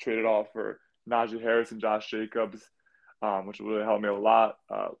 traded off for Najee Harris and Josh Jacobs, which really helped me a lot.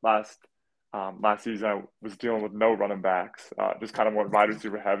 Last season, I was dealing with no running backs, just kind of went wide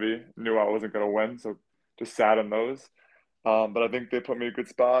receiver heavy. Knew I wasn't going to win, so just sat on those. But I think they put me in a good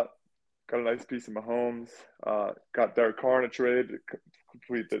spot. Got a nice piece of Mahomes. Got Derek Carr in a trade to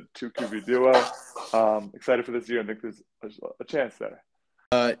complete the 2 QB duo. Excited for this year. I think there's a chance there.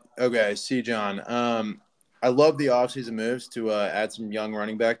 Okay, see, John. I love the offseason moves to add some young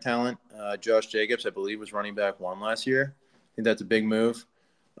running back talent. Josh Jacobs, I believe, was running back 1 last year. I think that's a big move.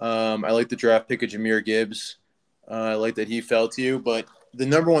 I like the draft pick of Jahmyr Gibbs. I like that he fell to you. But the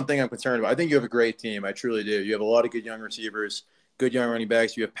number one thing I'm concerned about, I think you have a great team. I truly do. You have a lot of good young receivers, good young running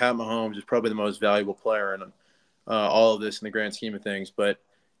backs. You have Pat Mahomes, who's probably the most valuable player in all of this in the grand scheme of things. But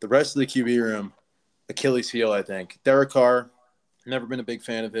the rest of the QB room, Achilles heel, I think. Derek Carr, never been a big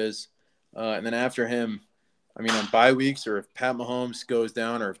fan of his. And then after him, I mean, on bye weeks or if Pat Mahomes goes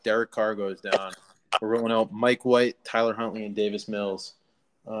down or if Derek Carr goes down, we're rolling out Mike White, Tyler Huntley, and Davis Mills.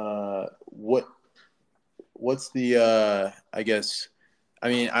 What's the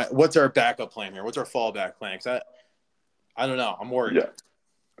what's our backup plan here? What's our fallback plan? Because I don't know. I'm worried.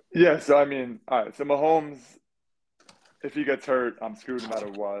 Yeah. So I mean, all right. So Mahomes, if he gets hurt, I'm screwed no matter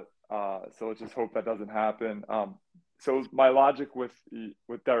what. So let's just hope that doesn't happen. So my logic with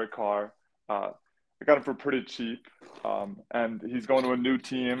Derek Carr, I got him for pretty cheap, and he's going to a new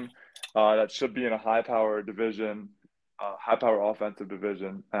team that should be in a high-power division. High-power offensive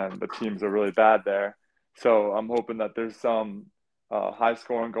division, and the teams are really bad there. So I'm hoping that there's some high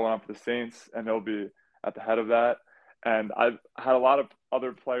scoring going on for the Saints, and he'll be at the head of that. And I've had a lot of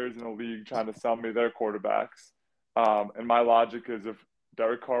other players in the league trying to sell me their quarterbacks. And my logic is if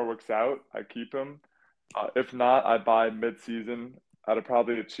Derek Carr works out, I keep him. If not, I buy mid-season at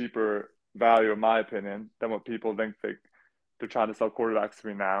probably a cheaper value, in my opinion, than what people think they're trying to sell quarterbacks to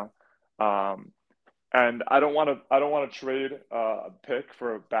me now. Um, and I don't want to trade a pick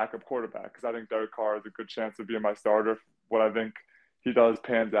for a backup quarterback because I think Derek Carr has a good chance of being my starter. What I think he does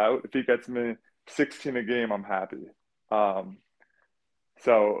pans out. If he gets me 16 a game, I'm happy. Um,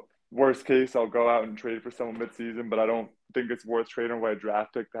 so worst case, I'll go out and trade for someone midseason, but I don't think it's worth trading away a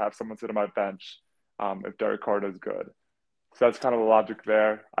draft pick to have someone sit on my bench if Derek Carr does good. So that's kind of the logic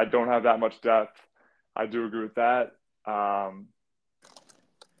there. I don't have that much depth. I do agree with that. Um,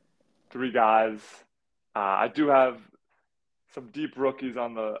 Three guys. I do have some deep rookies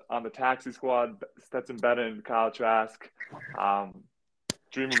on the taxi squad. Stetson Bennett and Kyle Trask.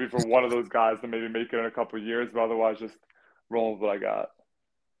 Dream would be for one of those guys to maybe make it in a couple of years, but otherwise just roll with what I got.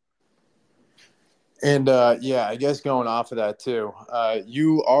 And yeah, I guess going off of that too,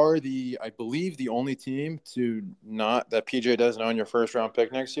 you are I believe, the only team to not that PJ doesn't own your first round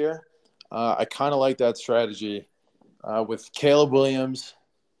pick next year. I kind of like that strategy with Caleb Williams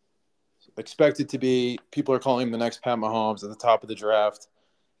expected to be. People are calling him the next Pat Mahomes at the top of the draft.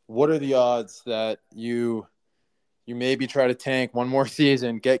 What are the odds that you maybe try to tank one more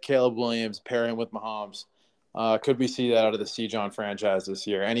season, get Caleb Williams, pair him with Mahomes? Could we see that out of the C. John franchise this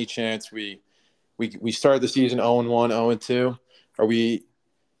year? Any chance we start the season 0-1, 0-2? Are we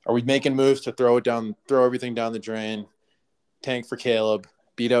making moves to throw everything down the drain, tank for Caleb,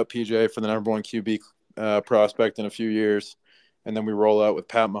 beat out PJ for the number one QB prospect in a few years, and then we roll out with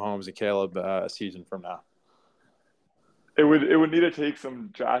Pat Mahomes and Caleb a season from now? It would need to take some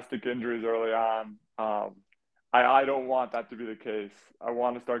drastic injuries early on. I don't want that to be the case. I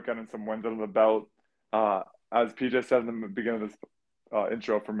want to start getting some wins under the belt. As PJ said in the beginning of this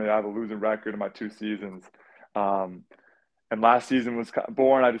intro for me, I have a losing record in my 2 seasons. Um, and last season was kind of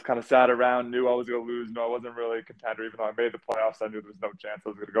boring. I just kind of sat around, knew I was going to lose. No, I wasn't really a contender. Even though I made the playoffs, I knew there was no chance I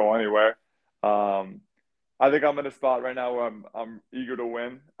was going to go anywhere. Um, I think I'm in a spot right now where I'm eager to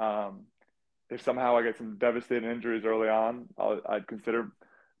win. If somehow I get some devastating injuries early on, I'd consider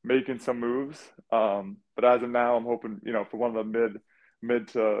making some moves. But as of now, I'm hoping, for one of the mid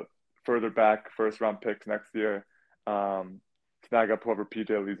to further back first round picks next year. Snag up whoever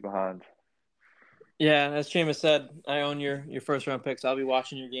PJ leaves behind. Yeah, as Seamus said, I own your first round picks. I'll be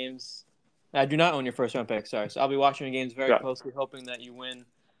watching your games. I do not own your first round pick, sorry. So I'll be watching your games very Yeah. closely, hoping that you win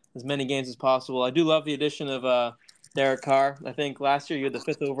as many games as possible. I do love the addition of Derek Carr. I think last year you had the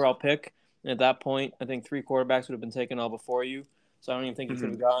 5th overall pick, and at that point, I think 3 quarterbacks would have been taken all before you. So I don't even think you could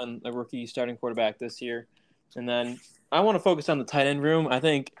have gotten a rookie starting quarterback this year. And then I want to focus on the tight end room. I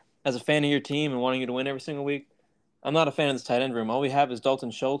think as a fan of your team and wanting you to win every single week, I'm not a fan of this tight end room. All we have is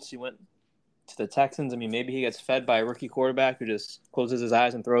Dalton Schultz. He went to the Texans. I mean, maybe he gets fed by a rookie quarterback who just closes his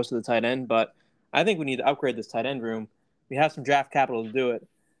eyes and throws to the tight end. But I think we need to upgrade this tight end room. We have some draft capital to do it.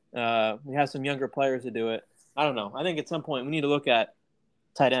 We have some younger players to do it. I don't know. I think at some point we need to look at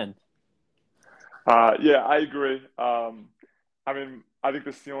tight end. Yeah, I agree. I mean, I think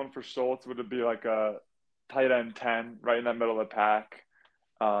the ceiling for Schultz would be like a tight end 10, right in that middle of the pack.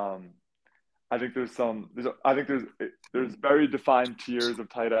 I think there's very defined tiers of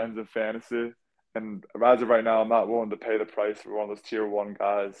tight ends in fantasy, and as of right now, I'm not willing to pay the price for one of those tier 1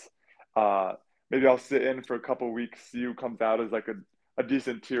 guys. Maybe I'll sit in for a couple of weeks, see who comes out as like a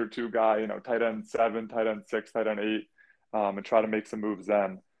decent tier 2 guy, tight end 7, tight end 6, tight end 8, and try to make some moves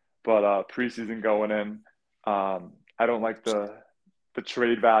then. But preseason going in, I don't like the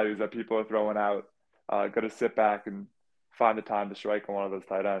trade values that people are throwing out. Got to sit back and find the time to strike on one of those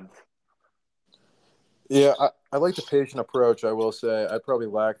tight ends. Yeah, I like the patient approach, I will say. I probably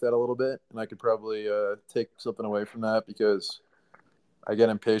lack that a little bit, and I could probably take something away from that because I get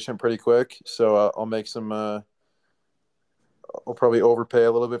impatient pretty quick. So I'll make some I'll probably overpay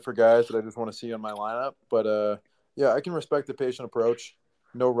a little bit for guys that I just want to see on my lineup. But, yeah, I can respect the patient approach.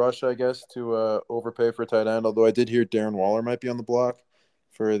 No rush, I guess, to overpay for a tight end, although I did hear Darren Waller might be on the block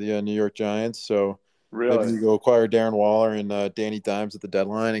for the New York Giants. So maybe you go acquire Darren Waller and Danny Dimes at the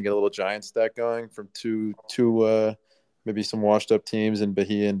deadline and get a little Giant stack going from two maybe some washed up teams in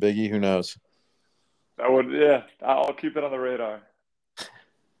Bahia and Biggie. Who knows? Yeah. I'll keep it on the radar.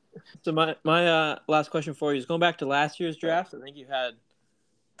 So my last question for you is going back to last year's draft. I think you had a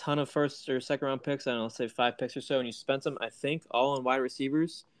ton of first or second round picks. I don't know, let's say 5 picks or so, and you spent them, I think, all on wide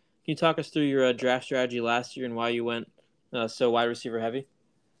receivers. Can you talk us through your draft strategy last year and why you went so wide receiver heavy?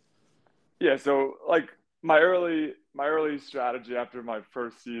 Yeah, so like my early strategy after my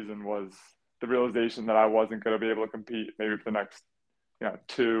first season was the realization that I wasn't going to be able to compete maybe for the next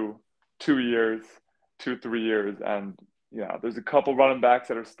 2 years, 3 years, and there's a couple running backs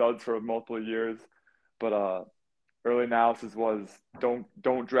that are studs for multiple years, but early analysis was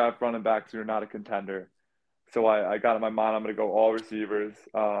don't draft running backs. You're not a contender. So I got in my mind I'm going to go all receivers.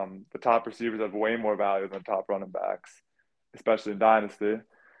 The top receivers have way more value than the top running backs, especially in dynasty.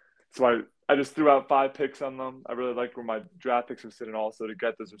 So I just threw out 5 picks on them. I really liked where my draft picks were sitting also to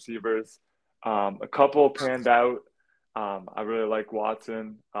get those receivers. A couple panned out. I really like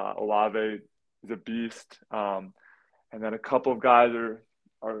Watson. Olave is a beast. And then a couple of guys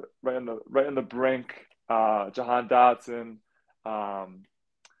are right in the brink. Jahan Dotson.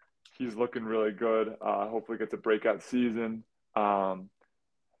 He's looking really good. Hopefully gets a breakout season. And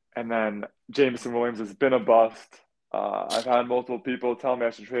then Jameson Williams has been a bust. I've had multiple people tell me I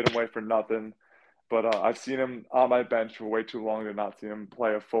should trade him away for nothing, but I've seen him on my bench for way too long to not see him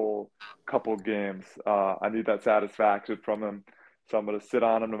play a full couple games. I need that satisfaction from him, so I'm going to sit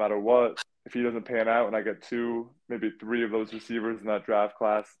on him no matter what. If he doesn't pan out and I get 2, maybe 3 of those receivers in that draft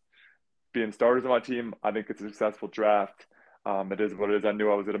class being starters on my team, I think it's a successful draft. It is what it is. I knew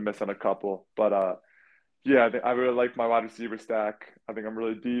I was going to miss on a couple, but yeah, I really like my wide receiver stack. I think I'm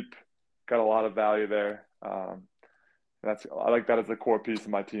really deep, got a lot of value there. I like that as a core piece of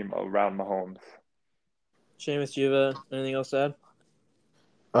my team around Mahomes. Seamus, do you have anything else to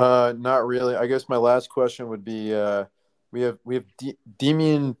add? Not really. I guess my last question would be: we have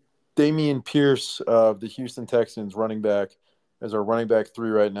Damian Pierce of the Houston Texans, running back, as our running back 3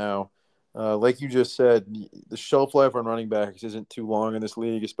 right now. Like you just said, the shelf life on running backs isn't too long in this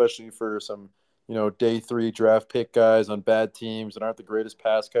league, especially for some day 3 draft pick guys on bad teams that aren't the greatest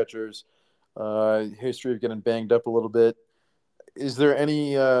pass catchers. History of getting banged up a little bit. Is there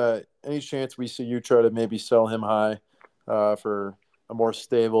any chance we see you try to maybe sell him high for a more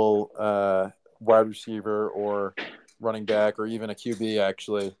stable wide receiver or running back or even a QB?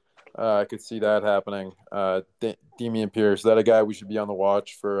 Actually, I could see that happening. Damian Pierce, is that a guy we should be on the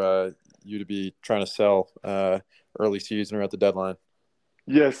watch for you to be trying to sell early season or at the deadline?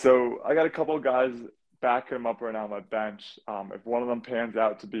 Yeah, so I got a couple of guys backing him up right now on my bench. If one of them pans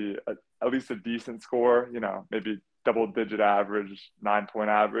out to be at least a decent score, maybe double-digit average, 9-point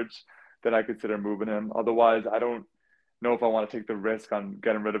average, then I consider moving him. Otherwise, I don't know if I want to take the risk on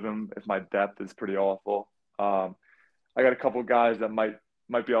getting rid of him if my depth is pretty awful. I got a couple of guys that might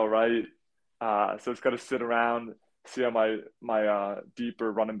be all right. So it's got to sit around, see how my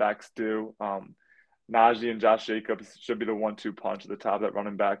deeper running backs do. Najee and Josh Jacobs should be the 1-2 punch at the top of that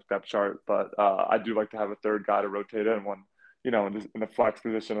running back depth chart. But I do like to have a third guy to rotate in when, in the flex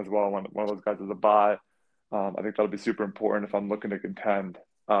position as well. When one of those guys is a bye, I think that'll be super important if I'm looking to contend.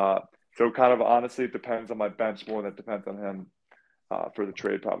 So kind of honestly, it depends on my bench more than it depends on him for the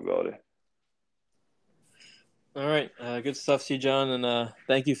trade probability. All right. Good stuff, C. John. And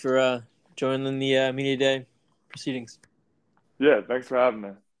thank you for joining the Media Day proceedings. Yeah, thanks for having me.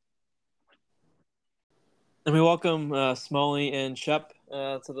 And we welcome Smalley and Shep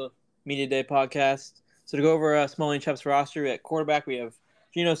to the Media Day podcast. So to go over Smalley and Shep's roster, at quarterback we have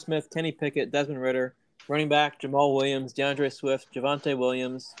Geno Smith, Kenny Pickett, Desmond Ridder. Running back Jamal Williams, DeAndre Swift, Javonte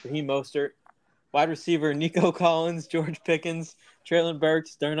Williams, Raheem Mostert. Wide receiver Nico Collins, George Pickens, Traylon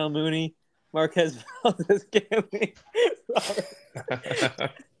Burks, Darnell Mooney, Marquez Valdez-Scantling,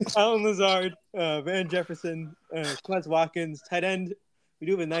 Alan Lazard, Van Jefferson, Quez Watkins. Tight end, we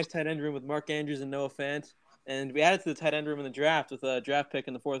do have a nice tight end room with Mark Andrews and Noah Fant. And we added to the tight end room in the draft with a draft pick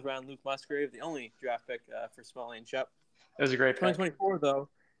in the 4th round, Luke Musgrave, the only draft pick for Smalley and Shep. It was a great pick. 2024, though,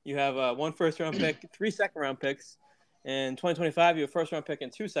 you have 1 first-round pick, 3 second-round picks. In 2025, you have a first-round pick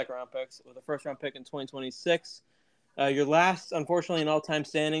and 2 second-round picks with a first-round pick in 2026. Your last, unfortunately, in all-time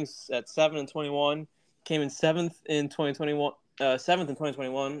standings at 7-21 came in 7th in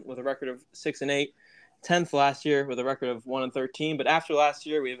 2021 with a record of 6-8. 10th last year with a record of 1-13. But after last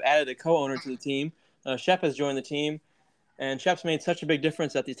year, we have added a co-owner to the team. Shep has joined the team, and Shep's made such a big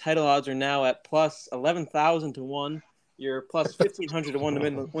difference that the title odds are now at plus 11,000 to 1. You're plus 1,500 to 1 to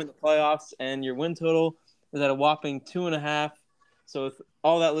win the playoffs, and your win total is at a whopping 2.5. So with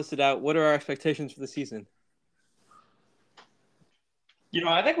all that listed out, what are our expectations for the season?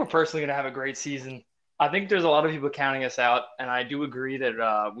 I think we're personally going to have a great season. I think there's a lot of people counting us out, and I do agree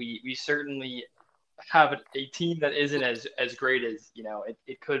that we certainly have a team that isn't as great as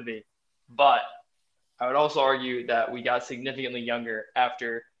it could be. But I would also argue that we got significantly younger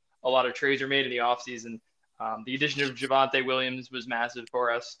after a lot of trades were made in the offseason. The addition of Javonte Williams was massive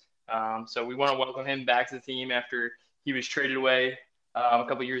for us. So we want to welcome him back to the team after he was traded away a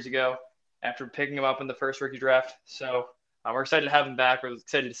couple years ago after picking him up in the first rookie draft. So we're excited to have him back. We're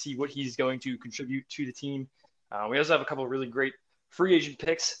excited to see what he's going to contribute to the team. We also have a couple of really great free agent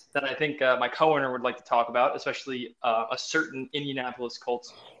picks that I think my co-owner would like to talk about, especially a certain Indianapolis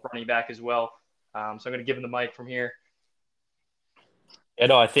Colts running back as well. So I'm going to give him the mic from here. Yeah,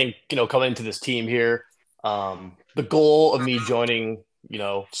 no, I think, coming into this team here, the goal of me joining,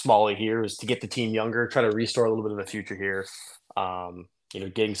 Smalley here is to get the team younger, try to restore a little bit of the future here.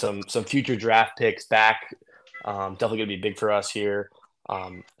 Getting some future draft picks back, definitely going to be big for us here.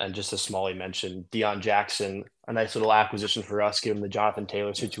 And just as Smalley mentioned, Deion Jackson, a nice little acquisition for us, given the Jonathan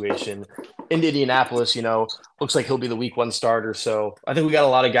Taylor situation in Indianapolis. Looks like he'll be the week 1 starter. So I think we got a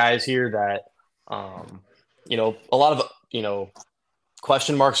lot of guys here that, a lot of,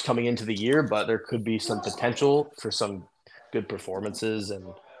 question marks coming into the year, but there could be some potential for some good performances and,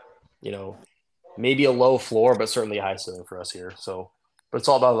 maybe a low floor, but certainly a high ceiling for us here. So, but it's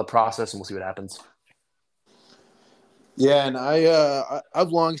all about the process, and we'll see what happens. Yeah, and I've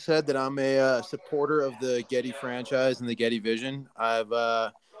long said that I'm a supporter of the Getty franchise and the Getty vision.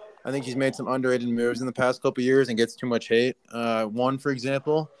 I think he's made some underrated moves in the past couple of years and gets too much hate. One, for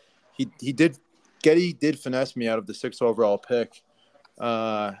example, Getty did finesse me out of the 6th overall pick.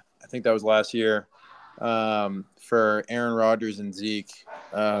 I think that was last year, for Aaron Rodgers and Zeke,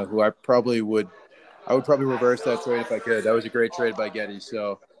 who I would probably reverse that trade if I could. That was a great trade by Getty.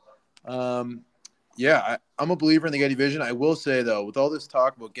 So, yeah, I'm a believer in the Getty vision. I will say, though, with all this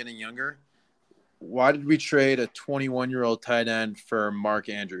talk about getting younger, why did we trade a 21-year-old tight end for Mark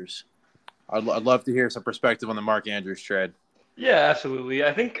Andrews? I'd love to hear some perspective on the Mark Andrews trade. Yeah, absolutely.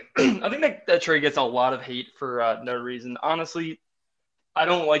 I think that trade gets a lot of hate for no reason. Honestly, I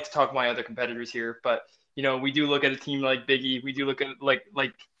don't like to talk about my other competitors here, but we do look at a team like Biggie. We do look at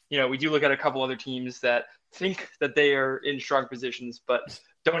we do look at a couple other teams that think that they are in strong positions, but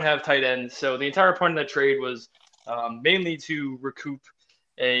don't have tight ends. So the entire point of that trade was mainly to recoup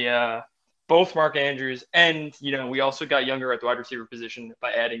both Mark Andrews and we also got younger at the wide receiver position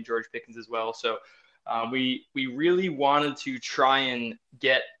by adding George Pickens as well. So we really wanted to try and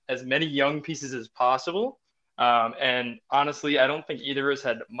get as many young pieces as possible. And honestly, I don't think either of us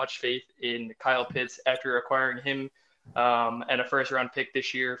had much faith in Kyle Pitts after acquiring him and a 1st-round pick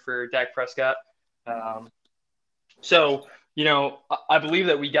this year for Dak Prescott. So, I believe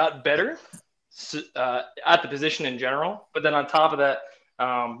that we got better at the position in general. But then on top of that,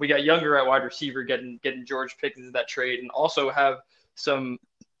 we got younger at wide receiver, getting George Pickens in that trade, and also have some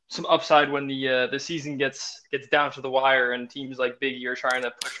upside when the season gets down to the wire and teams like Biggie are trying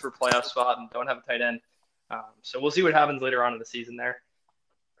to push for playoff spot and don't have a tight end. So we'll see what happens later on in the season there.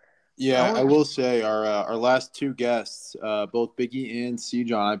 Yeah, I will say our last 2 guests, both Biggie and C.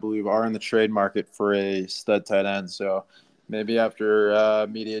 John, I believe, are in the trade market for a stud tight end. So maybe after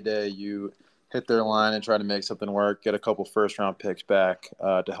media day, you hit their line and try to make something work, get a couple 1st-round picks back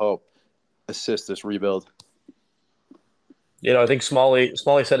to help assist this rebuild. I think Smalley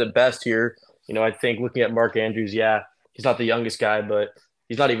said it best here. I think looking at Mark Andrews, yeah, he's not the youngest guy, but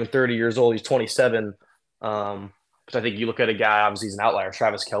he's not even 30 years old. He's 27. But I think you look at a guy, obviously he's an outlier.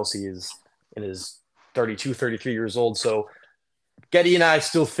 Travis Kelce is in his 32, 33 years old. So Getty and I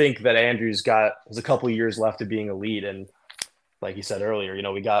still think that Andrews has a couple of years left of being elite. And like you said earlier,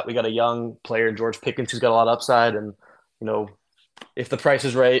 we got a young player in George Pickens who's got a lot of upside. And, if the price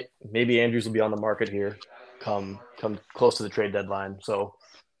is right, maybe Andrews will be on the market here come close to the trade deadline. So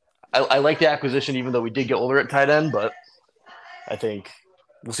I like the acquisition, even though we did get older at tight end, but I think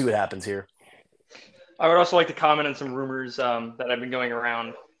we'll see what happens here. I would also like to comment on some rumors that have been going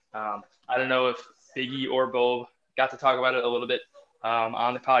around. I don't know if Biggie or Bo got to talk about it a little bit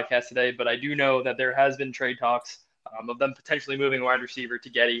on the podcast today, but I do know that there has been trade talks of them potentially moving wide receiver to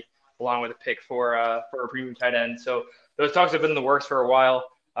Getty along with a pick for a premium tight end. So those talks have been in the works for a while.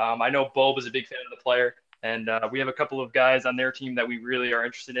 I know Bulb is a big fan of the player, and we have a couple of guys on their team that we really are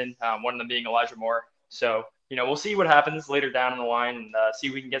interested in, one of them being Elijah Moore. So we'll see what happens later down in the line and see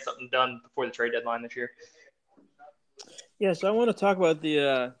if we can get something done before the trade deadline this year. Yeah, so I want to talk about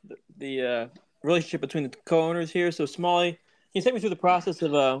the relationship between the co-owners here. So Smalley, can you take me through the process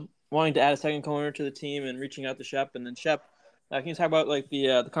of wanting to add a second co-owner to the team and reaching out to Shep? And then Shep, can you talk about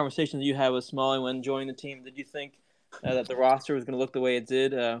the conversation that you had with Smalley when joining the team? Did you think that the roster was going to look the way it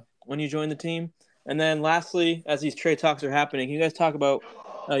did when you joined the team? And then lastly, as these trade talks are happening, can you guys talk about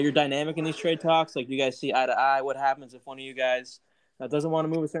your dynamic in these trade talks? Like, do you guys see eye to eye? What happens if one of you guys doesn't want to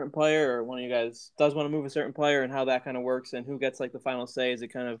move a certain player, or one of you guys does want to move a certain player, and how that kind of works, and who gets the final say? Is it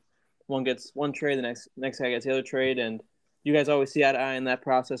kind of one gets one trade, the next guy gets the other trade, and you guys always see eye to eye in that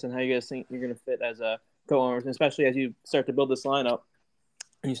process, and how you guys think you're going to fit as a co-owners, and especially as you start to build this lineup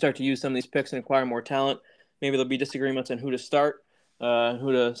and you start to use some of these picks and acquire more talent? Maybe there'll be disagreements on who to start, how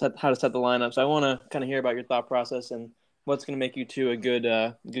to set the lineup. So I want to kind of hear about your thought process and what's going to make you two a good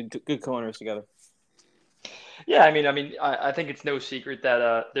co-owners together. Yeah, I think it's no secret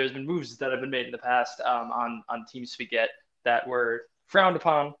that there's been moves that have been made in the past on teams we get that were frowned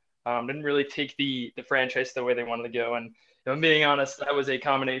upon. Didn't really take the franchise the way they wanted to go, and if I'm being honest, that was a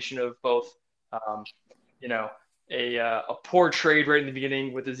combination of both, um, you know, a poor trade right in the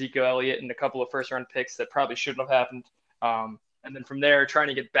beginning with Ezekiel Elliott and a couple of first round picks that probably shouldn't have happened, and then from there trying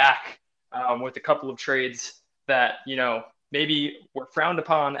to get back with a couple of trades that maybe were frowned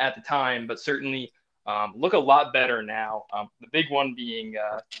upon at the time, but certainly look a lot better now. The big one being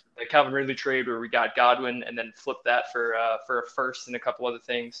the Calvin Ridley trade, where we got Godwin and then flipped that for a first and a couple other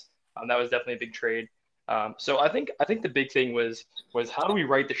things. That was definitely a big trade. So I think the big thing was how do we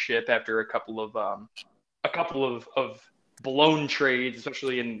right the ship after a couple of blown trades,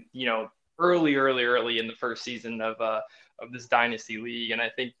 especially in early in the first season of this dynasty league. And I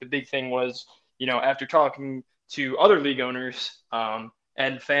think the big thing was after talking to other league owners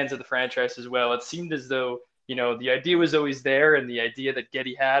and fans of the franchise as well, it seemed as though the idea was always there, and the idea that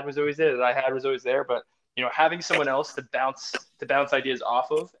Getty had was always there, that I had was always there, but having someone else to bounce ideas off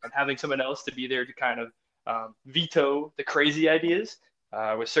of, and having someone else to be there to kind of veto the crazy ideas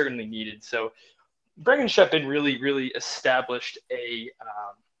was certainly needed. So bringing Shep in really established a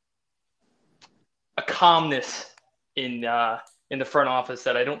calmness in the front office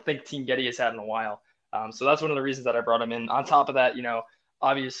that I don't think Team Getty has had in a while. So that's one of the reasons that I brought him in. On top of that,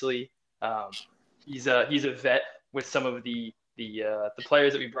 obviously he's a vet with some of the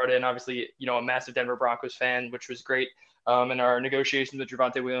players that we brought in. Obviously, a massive Denver Broncos fan, which was great in our negotiations with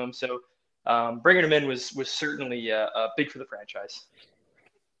Javonte Williams. So bringing him in was certainly big for the franchise.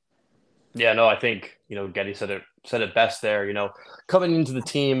 Yeah, no, I think Getty said it best there. Coming into the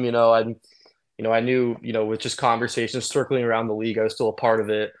team, I knew with just conversations circling around the league, I was still a part of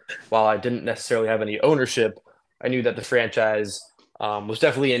it. While I didn't necessarily have any ownership, I knew that the franchise was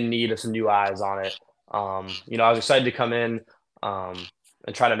definitely in need of some new eyes on it. I was excited to come in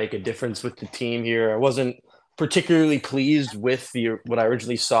and try to make a difference with the team here. I wasn't particularly pleased with what I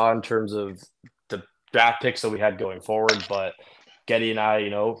originally saw in terms of the draft picks that we had going forward, but Getty and I,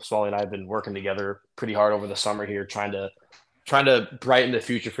 Smalley and I have been working together pretty hard over the summer here, trying to brighten the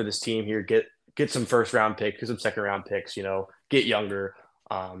future for this team here, get some first round picks, get some second round picks, get younger.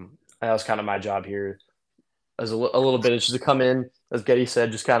 That was kind of my job here as a little bit, is just to come in, as Getty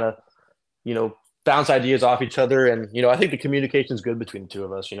said, just kind of, bounce ideas off each other. And, I think the communication is good between the two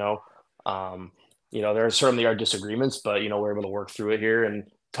of us, there certainly are disagreements, but, we're able to work through it here and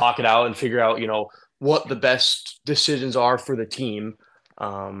talk it out and figure out, what the best decisions are for the team.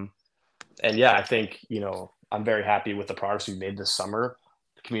 And yeah, I think, I'm very happy with the progress we've made this summer.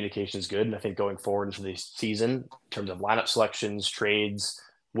 The communication is good. And I think going forward into the season, in terms of lineup selections, trades,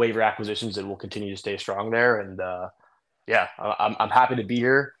 waiver acquisitions, it will continue to stay strong there. And yeah, I'm happy to be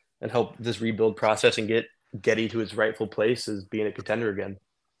here and help this rebuild process and get Getty to its rightful place as being a contender again.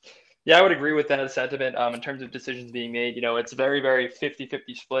 Yeah, I would agree with that sentiment in terms of decisions being made. It's very, very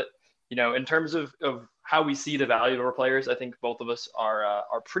 50-50 split. In terms of how we see the value of our players, I think both of us are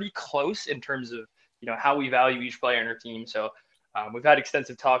pretty close in terms of, how we value each player in our team. So we've had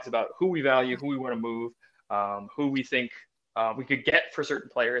extensive talks about who we value, who we want to move, who we think we could get for certain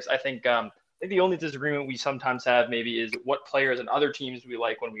players. I think the only disagreement we sometimes have maybe is what players and other teams we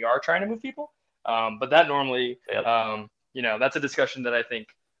like when we are trying to move people. But that normally, that's a discussion that I think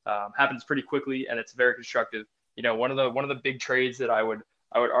happens pretty quickly, and it's very constructive. One of the big trades that I would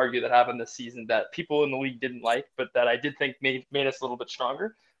argue that happened this season that people in the league didn't like, but that I did think made us a little bit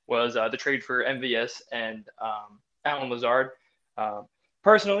stronger was the trade for MVS and Alan Lazard.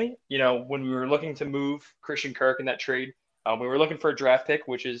 Personally, when we were looking to move Christian Kirk in that trade, we were looking for a draft pick,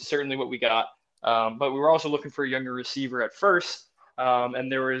 which is certainly what we got. But we were also looking for a younger receiver at first.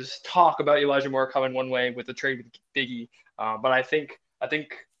 And there was talk about Elijah Moore coming one way with the trade with Biggie. But I think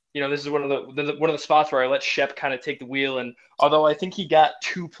this is one of the spots where I let Shep kind of take the wheel. And although I think he got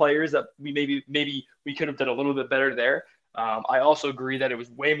two players that maybe we could have done a little bit better there, I also agree that it was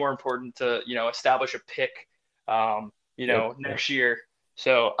way more important to establish a pick next year.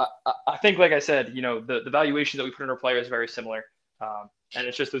 So I think, like I said, the valuation that we put in our player is very similar. And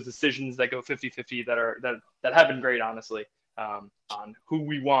it's just those decisions that go 50-50 that have been great, honestly, on who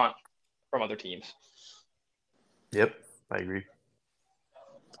we want from other teams. Yep, I agree.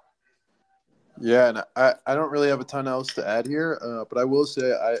 Yeah, and I don't really have a ton else to add here, but I will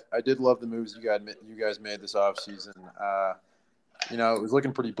say I did love the moves you guys made this offseason. It was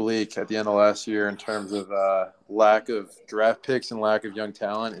looking pretty bleak at the end of last year in terms of lack of draft picks and lack of young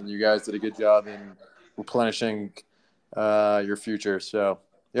talent, and you guys did a good job in replenishing your future. So,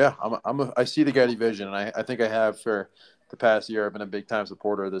 yeah, I see the Getty vision, and I think I have for the past year I've been a big time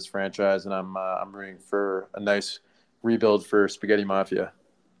supporter of this franchise, and I'm rooting for a nice rebuild for Spaghetti Mafia.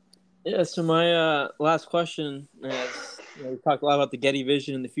 Yeah, so my last question is, we talked a lot about the Getty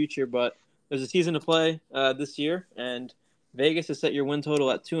vision in the future, but there's a season to play this year, and Vegas has set your win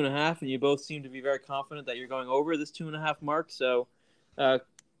total at 2.5, and you both seem to be very confident that you're going over this 2.5 mark. So,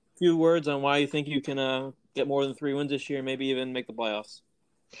 few words on why you think you can get more than 3 wins this year, and maybe even make the playoffs.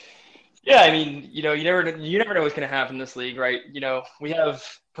 Yeah, I mean, you never know what's going to happen in this league, right? We have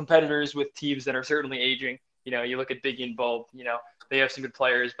competitors with teams that are certainly aging. You look at Biggie and Bull, they have some good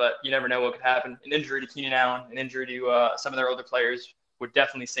players, but you never know what could happen. An injury to Keenan Allen, an injury to some of their older players would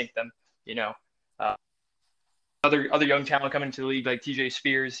definitely sink them. Other young talent coming into the league like TJ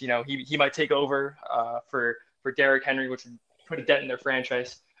Spears, he might take over for Derrick Henry, which would put a dent in their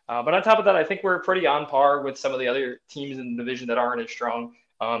franchise. But on top of that, I think we're pretty on par with some of the other teams in the division that aren't as strong.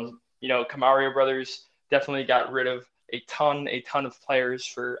 Camario brothers definitely got rid of a ton of players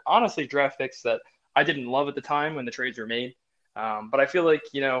for honestly draft picks that I didn't love at the time when the trades were made. But I feel like,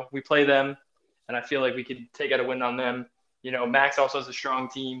 we play them and I feel like we could take out a win on them. Max also has a strong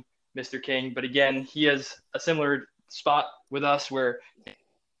team, Mr. King, but again, he has a similar spot with us where,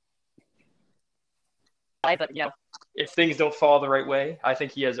 if things don't fall the right way, I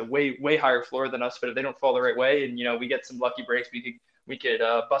think he has a way higher floor than us, but if they don't fall the right way and, we get some lucky breaks, we could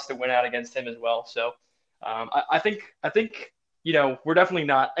bust a win out against him as well. So I think we're definitely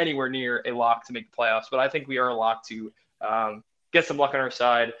not anywhere near a lock to make the playoffs, but I think we are a lock to get some luck on our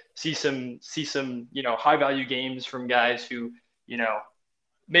side, see some high value games from guys who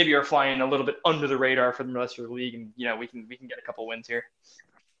maybe are flying a little bit under the radar for the rest of the league, and we can get a couple wins here.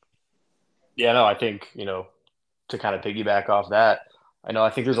 Yeah, no, I think to kind of piggyback off that, I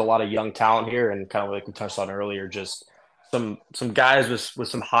think there's a lot of young talent here, and kind of like we touched on earlier, just some guys with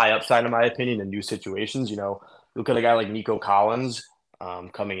some high upside, in my opinion, in new situations. Look at a guy like Nico Collins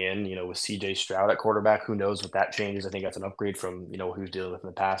coming in, with CJ Stroud at quarterback. Who knows what that changes? I think that's an upgrade from who's dealing with in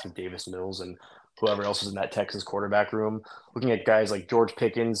the past with Davis Mills and whoever else is in that Texas quarterback room. Looking at guys like George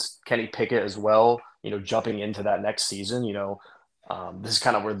Pickens, Kenny Pickett as well, jumping into that next season, this is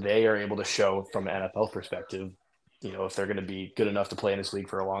kind of where they are able to show from an NFL perspective, if they're going to be good enough to play in this league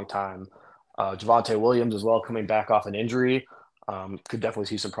for a long time. Javonte Williams as well, coming back off an injury, could definitely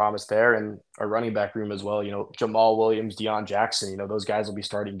see some promise there. And our running back room as well, Jamal Williams, Deion Jackson, those guys will be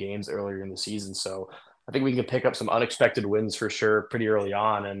starting games earlier in the season. So I think we can pick up some unexpected wins for sure pretty early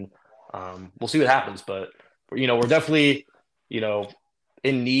on, and we'll see what happens. But, we're definitely,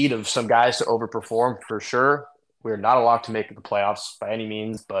 in need of some guys to overperform for sure. We're not a lock to make the playoffs by any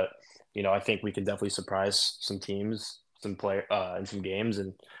means, but, I think we can definitely surprise some teams, in some games,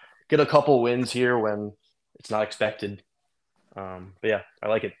 and get a couple wins here when it's not expected. But yeah, I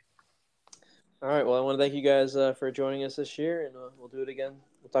like it. All right. Well, I want to thank you guys for joining us this year, and we'll do it again.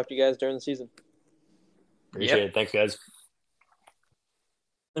 We'll talk to you guys during the season. Appreciate it. Thanks, guys.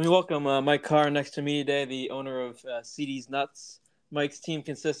 Let me welcome Mike Carr next to me today, the owner of CD's Nuts. Mike's team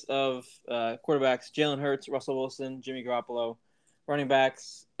consists of quarterbacks Jalen Hurts, Russell Wilson, Jimmy Garoppolo, running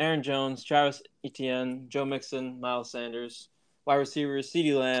backs Aaron Jones, Travis Etienne, Joe Mixon, Miles Sanders, wide receivers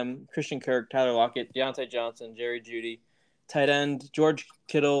CeeDee Lamb, Christian Kirk, Tyler Lockett, Deontay Johnson, Jerry Jeudy, tight end George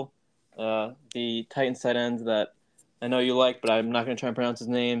Kittle, the Titans tight end that I know you like, but I'm not going to try and pronounce his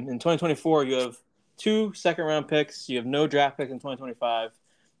name. In 2024, you have 2 second-round picks. You have no draft pick in 2025,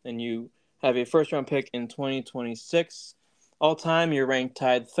 and you have a first-round pick in 2026. All time, you're ranked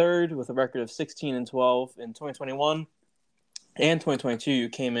tied 3rd with a record of 16-12 in 2021 and 2022. You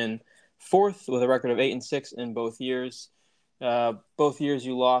came in 4th with a record of 8-6 in both years. Both years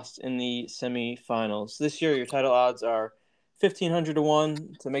you lost in the semifinals. This year, your title odds are 1,500 to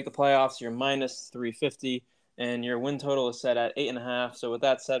 1 to make the playoffs. You're minus 350, and your win total is set at 8.5. So, with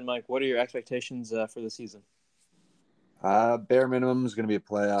that said, Mike, what are your expectations for the season? Bare minimum is going to be a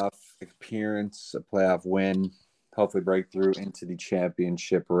playoff appearance, a playoff win. Hopefully, break through into the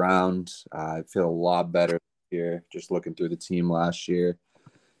championship round. I feel a lot better here just looking through the team last year.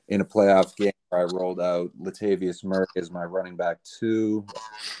 In a playoff game where I rolled out Latavius Murray as my running back 2,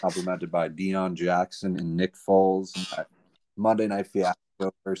 complemented by Deion Jackson and Nick Foles. In that Monday Night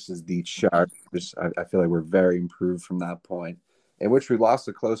Fiasco versus the Chargers. I feel like we're very improved from that point, in which we lost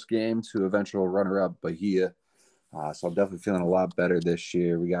a close game to eventual runner-up Bahia. So I'm definitely feeling a lot better this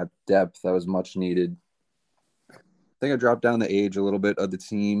year. We got depth that was much needed. I think I dropped down the age a little bit of the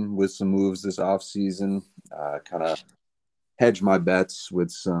team with some moves this offseason. Kind of hedge my bets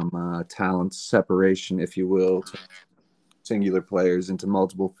with some talent separation, if you will, to singular players into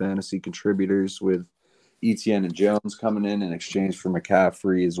multiple fantasy contributors, with Etienne and Jones coming in exchange for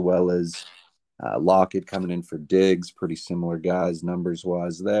McCaffrey, as well as Lockett coming in for Diggs, pretty similar guys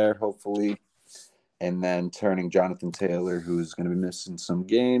numbers-wise there, hopefully. And then turning Jonathan Taylor, who's going to be missing some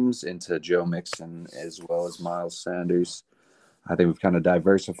games, into Joe Mixon as well as Miles Sanders. I think we've kind of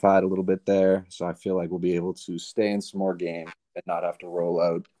diversified a little bit there, so I feel like we'll be able to stay in some more games and not have to roll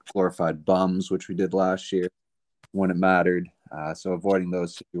out glorified bums, which we did last year when it mattered. So avoiding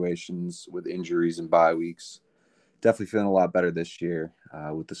those situations with injuries and bye weeks. Definitely feeling a lot better this year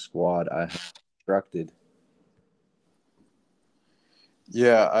with the squad I have constructed.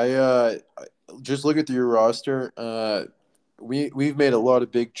 Yeah, I just look at your roster. We've made a lot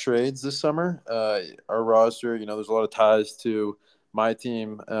of big trades this summer. Our roster, there's a lot of ties to my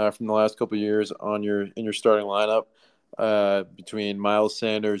team from the last couple of years in your starting lineup between Miles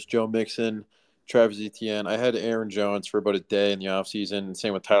Sanders, Joe Mixon, Travis Etienne. I had Aaron Jones for about a day in the offseason, and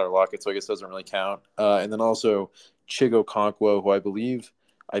same with Tyler Lockett, so I guess doesn't really count. And then also Chigo Okonkwo, who I believe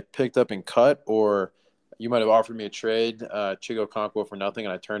I picked up and cut, or you might have offered me a trade, Chigo Okonkwo for nothing,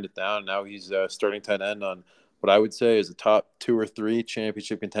 and I turned it down. Now he's starting tight end on what I would say is a top 2 or 3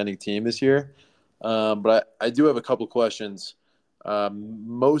 championship contending team this year. But I do have a couple questions,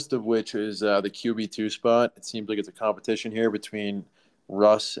 most of which is the QB2 spot. It seems like it's a competition here between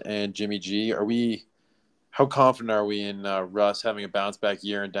Russ and Jimmy G. How confident are we in Russ having a bounce back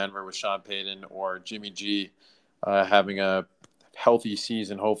year in Denver with Sean Payton, or Jimmy G having a healthy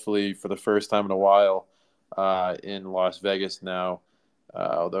season, hopefully for the first time in a while in Las Vegas now?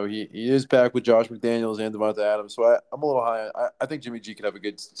 Although he is back with Josh McDaniels and Devonta Adams, so I'm a little high. I think Jimmy G could have a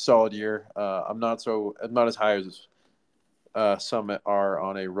good, solid year. I'm not as high as some are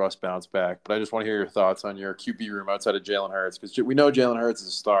on a Russ bounce back, but I just want to hear your thoughts on your QB room outside of Jalen Hurts, because we know Jalen Hurts is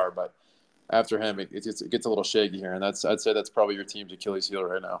a star, but after him, it gets a little shaky here, and I'd say that's probably your team's Achilles heel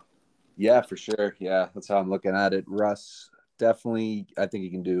right now. Yeah, for sure. Yeah, that's how I'm looking at it. Russ, definitely, I think he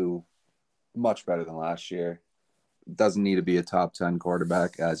can do much better than last year. Doesn't need to be a top 10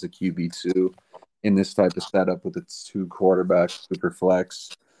 quarterback as a QB2 in this type of setup with its 2 quarterbacks, super flex.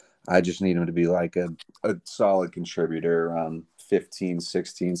 I just need him to be like a solid contributor around 15,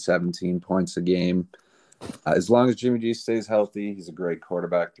 16, 17 points a game. As long as Jimmy G stays healthy, he's a great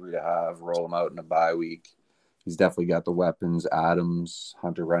quarterback 3 to have. Roll him out in a bye week. He's definitely got the weapons. Adams,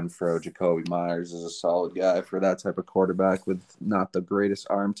 Hunter Renfrow, Jacoby Myers is a solid guy for that type of quarterback with not the greatest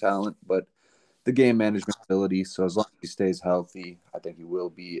arm talent, but the game management ability. So as long as he stays healthy, I think he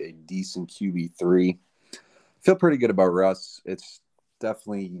will be a decent QB3. Feel pretty good about Russ. It's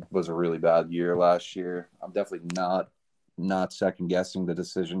definitely was a really bad year last year. I'm definitely not second guessing the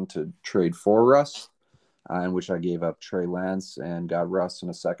decision to trade for Russ, in which I gave up Trey Lance and got Russ in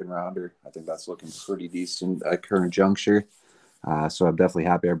a second rounder. I think that's looking pretty decent at current juncture. So I'm definitely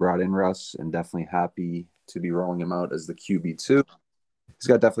happy I brought in Russ, and definitely happy to be rolling him out as the QB2. He's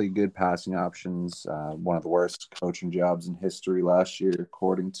got definitely good passing options. One of the worst coaching jobs in history last year,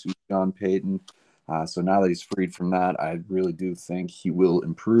 according to Sean Payton. So now that he's freed from that, I really do think he will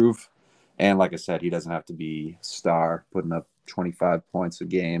improve. And like I said, he doesn't have to be star, putting up 25 points a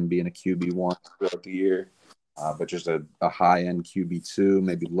game, being a QB1 throughout the year. But just a high-end QB2,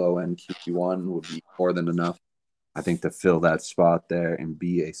 maybe low-end QB1 would be more than enough, I think, to fill that spot there and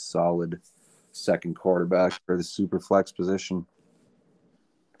be a solid second quarterback for the super flex position.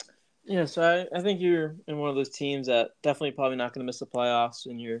 Yeah, so I think you're in one of those teams that definitely probably not going to miss the playoffs,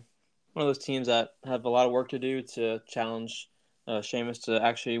 and you're one of those teams that have a lot of work to do to challenge Sheamus to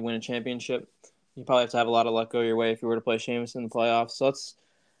actually win a championship. You probably have to have a lot of luck go your way if you were to play Sheamus in the playoffs. So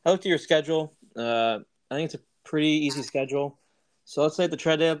I looked at your schedule. I think it's a pretty easy schedule. So let's say at the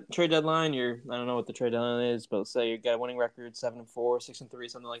trade deadline, I don't know what the trade deadline is, but let's say you got a winning record, 7-4, 6-3,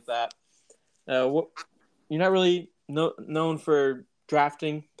 something like that. You're not really known for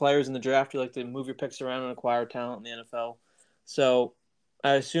drafting players in the draft. You like to move your picks around and acquire talent in the NFL. So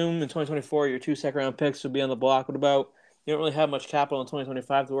I assume in 2024 your 2 second-round picks will be on the block. What about, you don't really have much capital in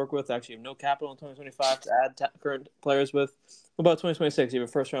 2025 to work with? Actually, you have no capital in 2025 to add current players with. What about 2026? You have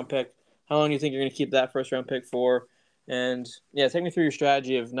a first-round pick. How long do you think you're going to keep that first-round pick for? And, yeah, take me through your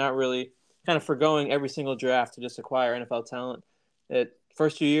strategy of not really kind of forgoing every single draft to just acquire NFL talent.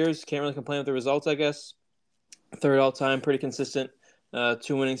 First 2 years, can't really complain with the results, I guess. Third all-time, pretty consistent. 2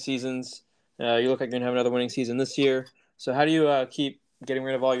 winning seasons. You look like you're going to have another winning season this year. So how do you keep getting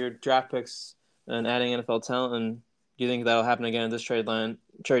rid of all your draft picks and adding NFL talent? And do you think that'll happen again in this trade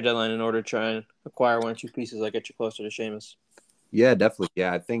deadline in order to try and acquire 1 or 2 pieces that get you closer to Sheamus? Yeah, definitely.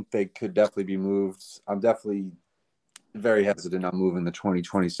 Yeah, I think they could definitely be moved. I'm definitely very hesitant on moving the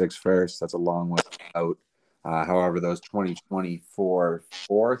 2026 first. That's a long way out. However, those 2024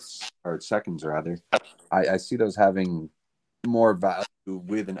 fourths or seconds, rather, I see those having more value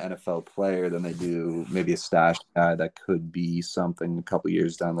with an NFL player than they do maybe a stash guy that could be something a couple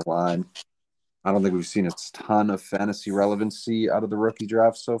years down the line. I don't think we've seen a ton of fantasy relevancy out of the rookie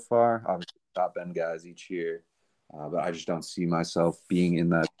draft so far. Obviously, top end guys each year, but I just don't see myself being in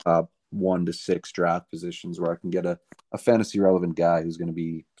that top 1 to 6 draft positions where I can get a fantasy relevant guy who's going to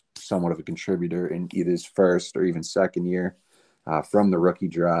be somewhat of a contributor in either his first or even second year from the rookie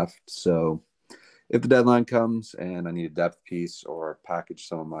draft. So if the deadline comes and I need a depth piece or package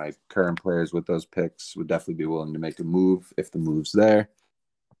some of my current players with those picks, would definitely be willing to make a move if the move's there.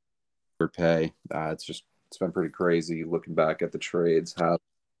 For pay, it's been pretty crazy looking back at the trades,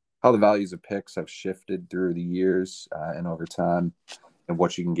 how the values of picks have shifted through the years and over time, and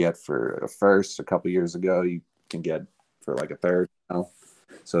what you can get for a first a couple years ago, you can get for like a third now.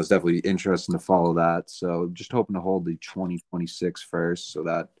 So it's definitely interesting to follow that. So just hoping to hold the 2026 first so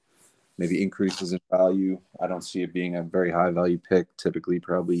that maybe increases in value. I don't see it being a very high value pick, typically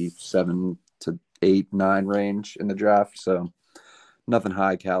probably 7 to 8, 9 range in the draft. So nothing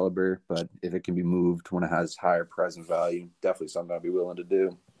high caliber, but if it can be moved when it has higher present value, definitely something I'd be willing to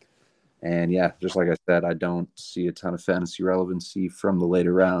do. And yeah, just like I said, I don't see a ton of fantasy relevancy from the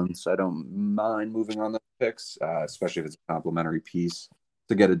later rounds. I don't mind moving on the picks, especially if it's a complimentary piece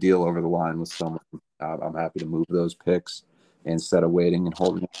to get a deal over the line with someone. I'm happy to move those picks instead of waiting and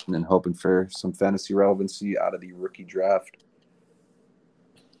holding and hoping for some fantasy relevancy out of the rookie draft.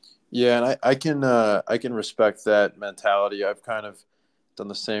 Yeah, and I can respect that mentality. I've kind of done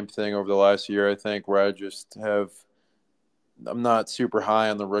the same thing over the last year, I think, where I'm not super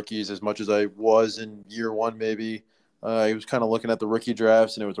high on the rookies as much as I was in year one, maybe. I was kind of looking at the rookie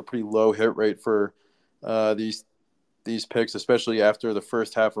drafts, and it was a pretty low hit rate for these picks, especially after the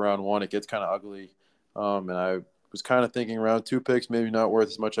first half of round one. It gets kind of ugly, and I was kind of thinking round 2 picks maybe not worth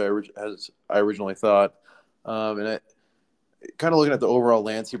as much as I originally thought. Kind of looking at the overall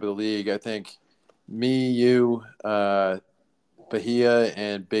landscape of the league, I think me, you, Bahia,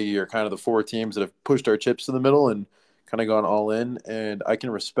 and Biggie are kind of the 4 teams that have pushed our chips to the middle and kind of gone all in. And I can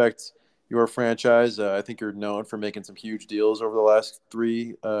respect your franchise. I think you're known for making some huge deals over the last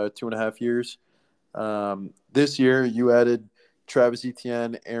 2.5 years. This year, you added Travis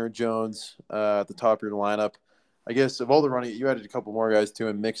Etienne, Aaron Jones at the top of your lineup. I guess of all the running, you added a couple more guys too,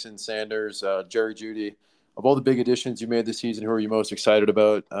 and Mixon, Sanders, Jerry Jeudy. Of all the big additions you made this season, who are you most excited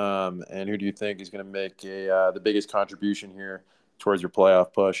about, and who do you think is going to make the biggest contribution here towards your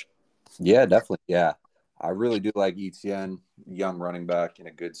playoff push? Yeah, definitely. Yeah. I really do like ETN, young running back in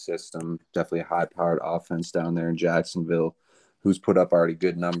a good system. Definitely a high-powered offense down there in Jacksonville, who's put up already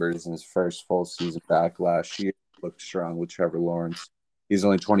good numbers in his first full season back last year. Looked strong with Trevor Lawrence. He's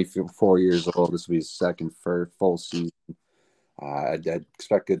only 24 years old. This will be his second full season. I'd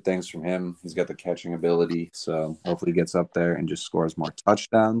expect good things from him. He's got the catching ability, so hopefully he gets up there and just scores more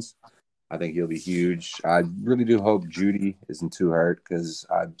touchdowns. I think he'll be huge. I really do hope Judy isn't too hurt because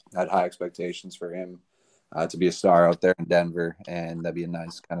I had high expectations for him to be a star out there in Denver, and that'd be a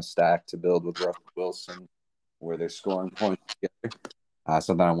nice kind of stack to build with Russell Wilson, where they're scoring points together.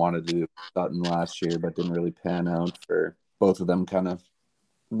 Something I wanted to do with Sutton last year, but didn't really pan out for both of them kind of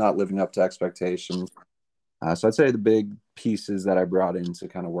not living up to expectations. So I'd say the big pieces that I brought in to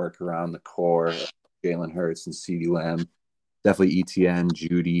kind of work around the core, Jalen Hurts and CeeDee Lamb, definitely ETN,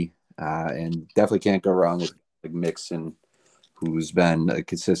 Judy, and definitely can't go wrong with like Mixon, who's been a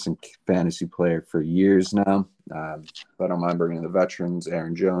consistent fantasy player for years now. But I don't mind bringing in the veterans,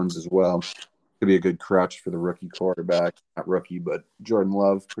 Aaron Jones as well. Could be a good crutch for the rookie quarterback. Not rookie, but Jordan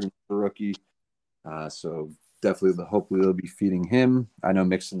Love, pretty much a rookie. So definitely, hopefully they'll be feeding him. I know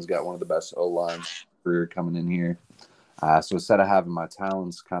Mixon's got one of the best O-lines career coming in here. So instead of having my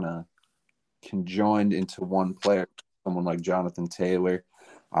talents kind of conjoined into one player, someone like Jonathan Taylor,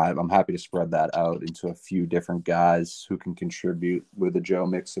 I'm happy to spread that out into a few different guys who can contribute with a Joe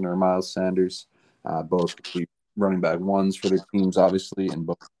Mixon or Miles Sanders. Both could be running back ones for their teams, obviously, and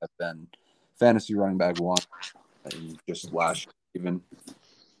both have been fantasy running back one just last year even.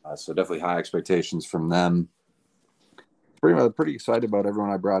 So definitely high expectations from them. Pretty excited about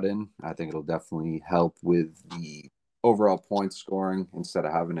everyone I brought in. I think it'll definitely help with the overall point scoring instead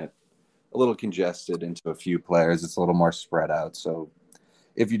of having it a little congested into a few players. It's a little more spread out. So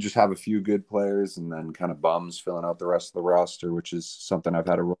if you just have a few good players and then kind of bums filling out the rest of the roster, which is something I've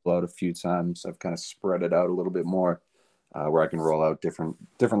had to roll out a few times, I've kind of spread it out a little bit more, where I can roll out different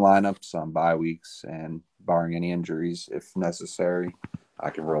lineups on bye weeks, and barring any injuries, if necessary,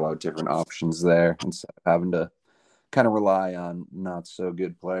 I can roll out different options there instead of having to kind of rely on not so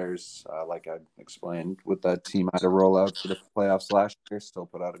good players, like I explained with that team I had to roll out for the playoffs last year. Still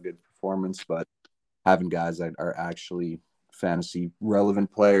put out a good performance, but having guys that are actually fantasy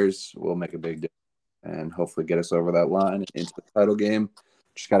relevant players will make a big difference and hopefully get us over that line into the title game.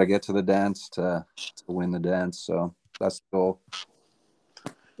 Just got to get to the dance to win the dance. So that's the goal.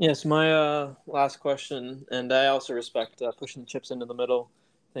 Yes, my last question, and I also respect pushing the chips into the middle.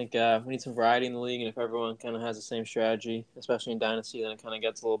 I think we need some variety in the league, and if everyone kind of has the same strategy, especially in Dynasty, then it kind of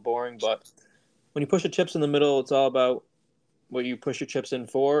gets a little boring. But when you push the chips in the middle, it's all about what you push your chips in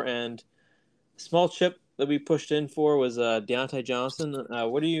for. And small chip that we pushed in for was Deontay Johnson.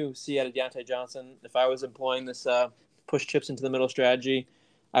 What do you see out of Deontay Johnson? If I was employing this push chips into the middle strategy,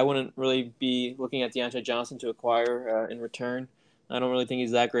 I wouldn't really be looking at Deontay Johnson to acquire in return. I don't really think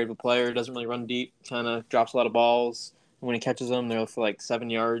he's that great of a player. Doesn't really run deep. Kind of drops a lot of balls. And when he catches them, they're for like 7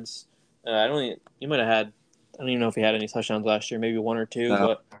 yards. I don't. He might have had. I don't even know if he had any touchdowns last year. Maybe one or two, No.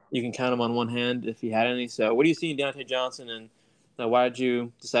 but you can count them on one hand if he had any. So, what do you see in Deontay Johnson, and why did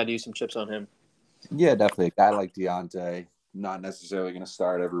you decide to use some chips on him? Yeah, definitely. A guy like Deontay, not necessarily going to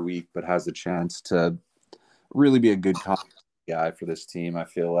start every week, but has a chance to really be a good guy for this team. I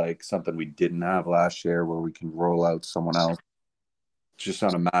feel like something we didn't have last year where we can roll out someone else just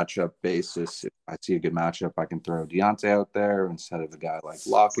on a matchup basis. If I see a good matchup, I can throw Deontay out there instead of a guy like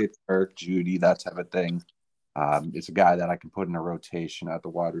Lockett, Kirk, Judy, that type of thing. It's a guy that I can put in a rotation at the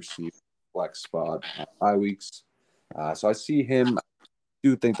wide receiver flex spot on bye weeks. So I see him. I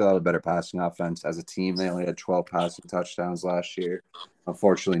do think they'll have a better passing offense as a team. They only had 12 passing touchdowns last year.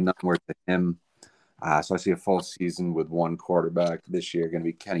 Unfortunately, none were to him. So I see a full season with one quarterback this year going to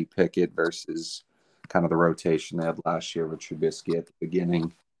be Kenny Pickett versus kind of the rotation they had last year with Trubisky at the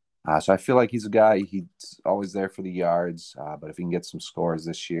beginning. So I feel like he's a guy, he's always there for the yards, but if he can get some scores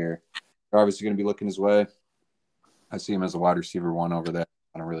this year, they're obviously going to be looking his way. I see him as a wide receiver one over there.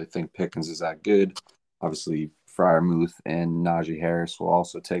 I don't really think Pickens is that good. Obviously, Freiermuth and Najee Harris will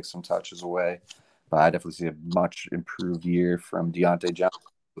also take some touches away, but I definitely see a much improved year from Deontay Johnson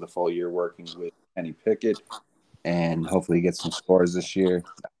with a full year working with Kenny Pickett, and hopefully get some scores this year.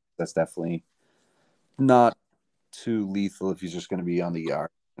 That's definitely not too lethal if he's just going to be on the yard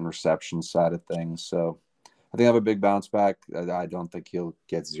and reception side of things. So I think I have a big bounce back. I don't think he'll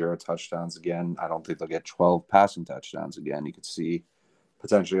get 0 touchdowns again. I don't think they'll get 12 passing touchdowns again. You could see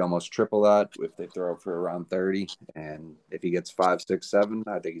potentially almost triple that if they throw for around 30. And if he gets 5, 6, 7,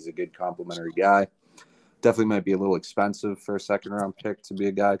 I think he's a good complimentary guy. Definitely might be a little expensive for a second-round pick to be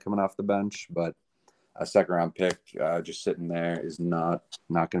a guy coming off the bench, but a second-round pick just sitting there is not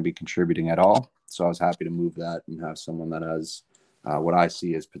going to be contributing at all. So I was happy to move that and have someone that has what I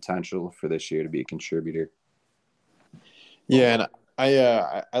see as potential for this year to be a contributor. Yeah, and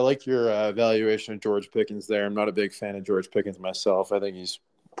I like your evaluation of George Pickens there. I'm not a big fan of George Pickens myself. I think he's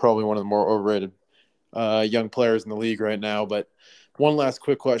probably one of the more overrated young players in the league right now. But one last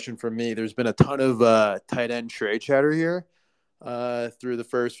quick question for me. There's been a ton of tight end trade chatter here through the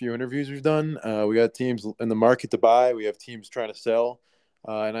first few interviews we've done. We got teams in the market to buy. We have teams trying to sell.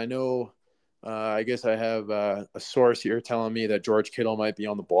 And I know, I guess I have a source here telling me that George Kittle might be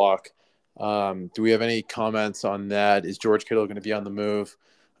on the block. Do we have any comments on that? Is George Kittle going to be on the move?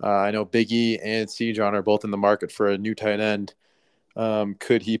 I know Big E and Sejon are both in the market for a new tight end.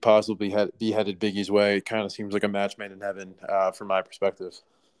 Could he possibly be headed Big E's way? It kind of seems like a match made in heaven from my perspective.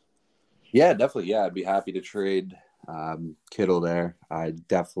 Yeah, definitely. Yeah, I'd be happy to trade Kittle there. I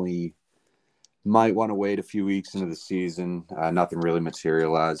definitely might want to wait a few weeks into the season. Nothing really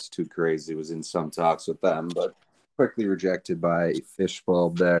materialized too crazy. Was in some talks with them, but quickly rejected by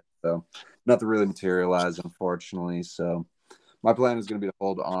Fishbowl there. So nothing really materialized, unfortunately. So my plan is going to be to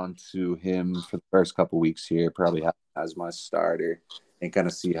hold on to him for the first couple weeks here, probably have him as my starter, and kind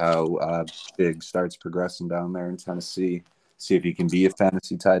of see how Big starts progressing down there in Tennessee. See if he can be a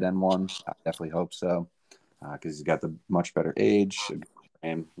fantasy tight end one. I definitely hope so, because he's got the much better age,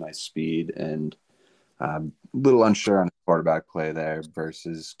 nice speed, and a little unsure on his quarterback play there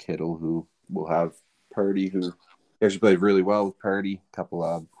versus Kittle, who will have Purdy, who actually played really well with Purdy. A couple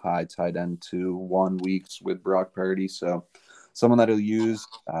of high tight end 2-1 weeks with Brock Purdy, so someone that he'll use.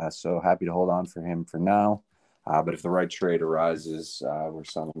 So happy to hold on for him for now. But if the right trade arises where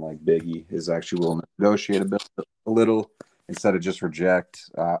someone like Biggie is actually willing to negotiate a little instead of just reject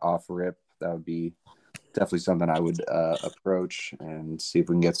off rip, that would be definitely something I would approach and see if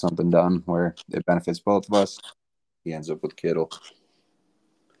we can get something done where it benefits both of us. He ends up with Kittle.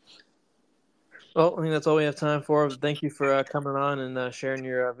 Well, I think that's all we have time for. Thank you for coming on and sharing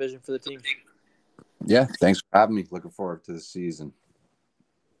your vision for the team. Yeah, thanks for having me. Looking forward to the season.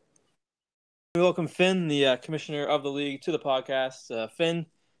 We welcome Finn, the commissioner of the league, to the podcast. Finn,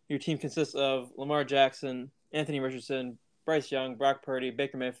 your team consists of Lamar Jackson, Anthony Richardson, Bryce Young, Brock Purdy,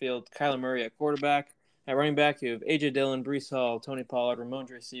 Baker Mayfield, Kyler Murray at quarterback. At running back, you have A.J. Dillon, Brees Hall, Tony Pollard,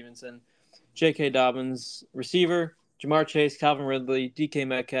 Ramondre Stevenson, J.K. Dobbins. Receiver, Jamar Chase, Calvin Ridley, D.K.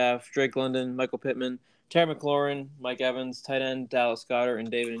 Metcalf, Drake London, Michael Pittman, Terry McLaurin, Mike Evans. Tight end, Dallas Goedert,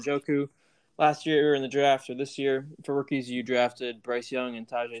 and David Njoku. Last year in the draft, or this year, for rookies, you drafted Bryce Young and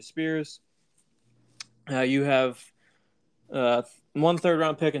Tajay Spears. You have one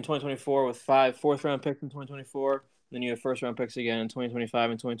third-round pick in 2024 with 5 fourth-round picks in 2024. Then you have first-round picks again in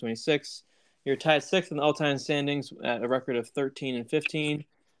 2025 and 2026. You're tied sixth in the all-time standings at a record of 13-15.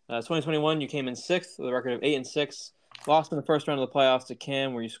 2021, you came in sixth with a record of 8-6. Lost in the first round of the playoffs to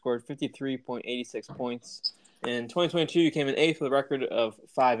Cam, where you scored 53.86 points. In 2022, you came in eighth with a record of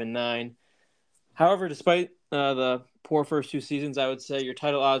 5-9. However, despite the poor first 2 seasons, I would say your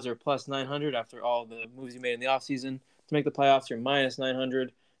title odds are plus 900 after all the moves you made in the offseason. To make the playoffs, you're minus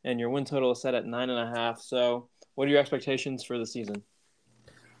 900, and your win total is set at 9.5. So, what are your expectations for the season?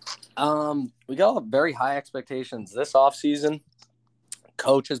 We got very high expectations this offseason.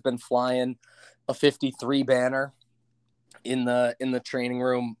 Coach has been flying a 53 banner in the training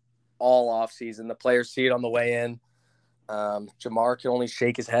room all offseason. The players see it on the way in. Jamar can only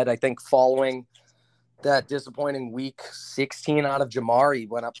shake his head. I think following that disappointing week 16 out of Jamar, he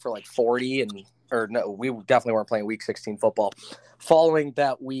went up for like 40 we definitely weren't playing week 16 football. Following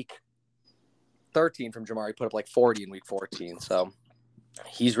that week 13 from Jamar, he put up like 40 in week 14. So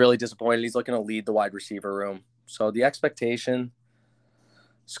he's really disappointed. He's looking to lead the wide receiver room. So the expectation,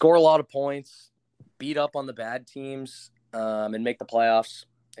 score a lot of points, beat up on the bad teams, and make the playoffs,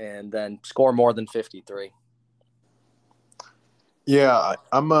 and then score more than 53. Yeah,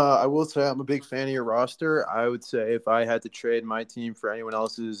 I will say I'm a big fan of your roster. I would say if I had to trade my team for anyone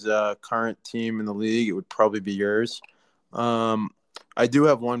else's current team in the league, it would probably be yours. I do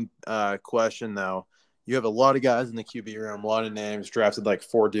have one question though. You have a lot of guys in the QB room, a lot of names, drafted like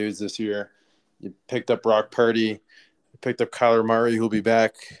 4 dudes this year. You picked up Brock Purdy, you picked up Kyler Murray, who'll be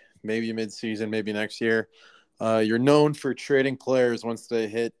back maybe mid-season, maybe next year. You're known for trading players once they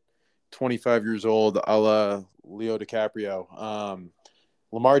hit 25 years old, a la Leo DiCaprio.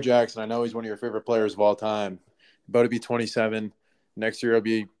 Lamar Jackson, I know he's one of your favorite players of all time. About to be 27. Next year he'll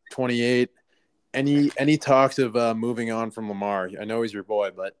be 28. Any talks of moving on from Lamar? I know he's your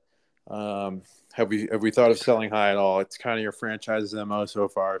boy, but have we thought of selling high at all? It's kind of your franchise's MO so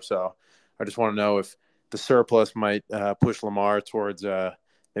far. So I just want to know if the surplus might push Lamar towards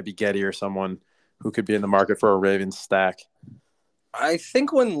maybe Getty or someone who could be in the market for a Ravens stack. I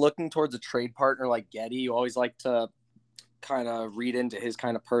think when looking towards a trade partner like Getty, you always like to kind of read into his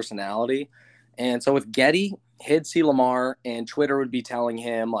kind of personality. And so with Getty, he'd see Lamar and Twitter would be telling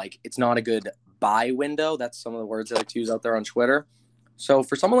him like it's not a good buy window. That's some of the words that I like to use out there on Twitter. So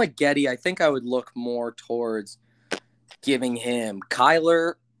for someone like Getty, I think I would look more towards giving him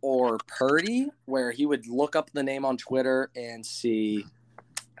Kyler or Purdy, where he would look up the name on Twitter and see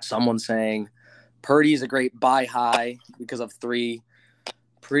someone saying Purdy's a great buy high because of 3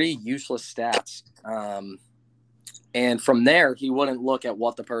 pretty useless stats. And from there, he wouldn't look at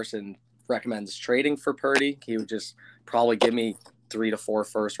what the person recommends trading for Purdy. He would just probably give me 3 to 4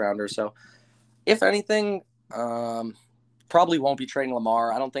 first rounders. So if anything, probably won't be trading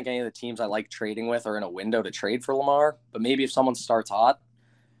Lamar. I don't think any of the teams I like trading with are in a window to trade for Lamar. But maybe if someone starts hot,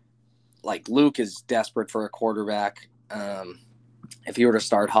 like Luke is desperate for a quarterback. If he were to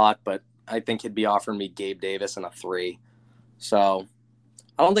start hot, but I think he'd be offering me Gabe Davis and a 3. So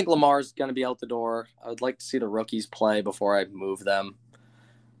I don't think Lamar's going to be out the door. I would like to see the rookies play before I move them.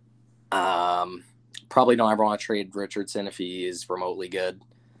 Probably don't ever want to trade Richardson if he is remotely good.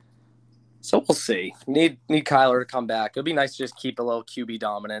 So we'll see. Need Kyler to come back. It'd be nice to just keep a little QB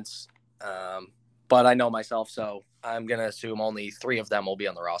dominance. But I know myself, so I'm going to assume only 3 of them will be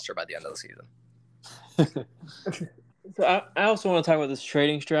on the roster by the end of the season. So I also want to talk about this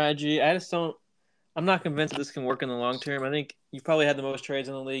trading strategy. I'm not convinced that this can work in the long term. I think you've probably had the most trades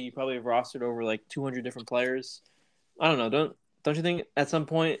in the league. You probably have rostered over like 200 different players. I don't know. Don't you think at some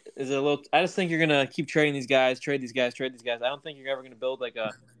point is it a little? I just think you're gonna keep trading these guys, trade these guys. I don't think you're ever gonna build like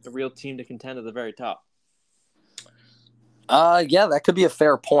a real team to contend at the very top. Yeah, that could be a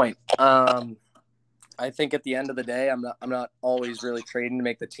fair point. I think at the end of the day, I'm not always really trading to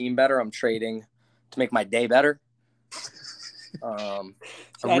make the team better. I'm trading to make my day better. I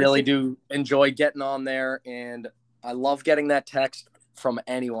really do enjoy getting on there, and I love getting that text from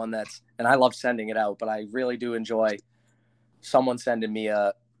anyone and I love sending it out, but I really do enjoy someone sending me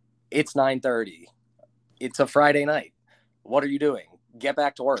it's 9:30. It's a Friday night. What are you doing? Get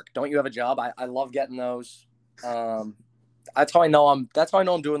back to work. Don't you have a job? I love getting those. That's how I know I'm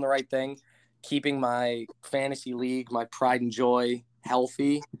doing the right thing, keeping my fantasy league, my pride and joy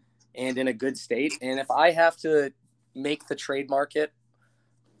healthy, and in a good state. And if I have to make the trade market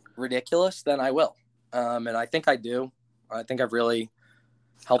ridiculous, then I will. And I think I do. I think I've really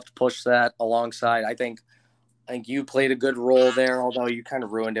helped push that alongside. I think you played a good role there, although you kind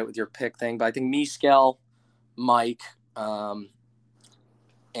of ruined it with your pick thing. But I think Miskel, Mike,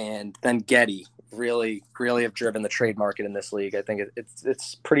 and then Getty really have driven the trade market in this league. I think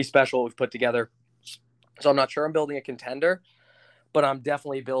it's pretty special what we've put together. So I'm not sure I'm building a contender, but I'm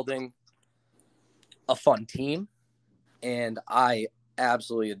definitely building a fun team. And I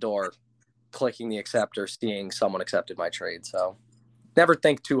absolutely adore clicking the accept or seeing someone accepted my trade. So never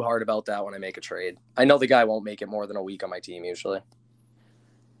think too hard about that when I make a trade. I know the guy won't make it more than a week on my team usually.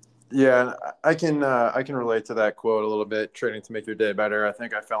 Yeah, I can relate to that quote a little bit, trading to make your day better. I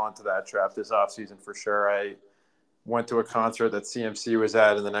think I fell into that trap this offseason for sure. I went to a concert that CMC was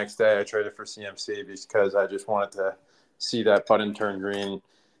at, and the next day I traded for CMC because I just wanted to see that button turn green,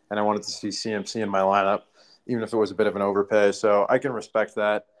 and I wanted to see CMC in my lineup, even if it was a bit of an overpay. So I can respect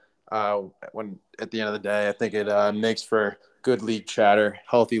that. When at the end of the day, I think it makes for good league chatter,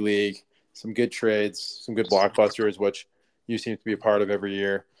 healthy league, some good trades, some good blockbusters, which you seem to be a part of every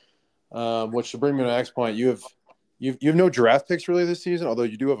year. Which should bring me to the next point. You have no draft picks really this season, although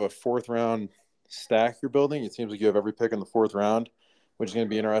you do have a 4th round stack you're building. It seems like you have every pick in the 4th round, which is going to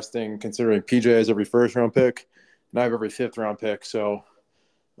be interesting considering PJ has every 1st round pick, and I have every 5th round pick. So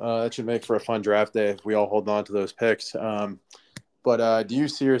that should make for a fun draft day if we all hold on to those picks. But do you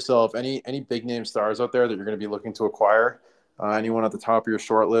see yourself any big name stars out there that you're going to be looking to acquire? Anyone at the top of your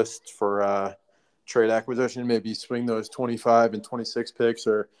short list for trade acquisition? Maybe swing those 25 and 26 picks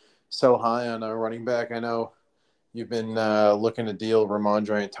or sell high on a running back. I know you've been looking to deal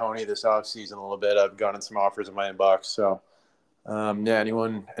Ramondre and Tony this offseason a little bit. I've gotten some offers in my inbox. So,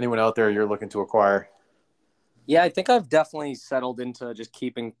 anyone out there you're looking to acquire? Yeah, I think I've definitely settled into just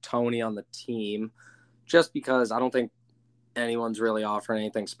keeping Tony on the team just because I don't think anyone's really offering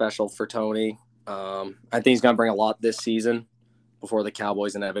anything special for Tony. I think he's going to bring a lot this season before the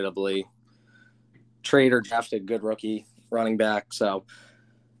Cowboys inevitably trade or draft a good rookie running back. So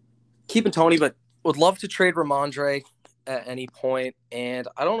keeping Tony, but would love to trade Ramondre at any point. And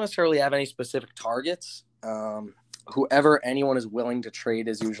I don't necessarily have any specific targets. Whoever anyone is willing to trade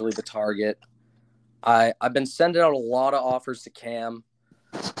is usually the target. I've been sending out a lot of offers to Cam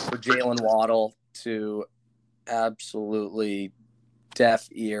for Jalen Waddle to absolutely deaf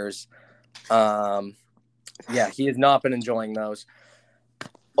ears. Yeah, he has not been enjoying those.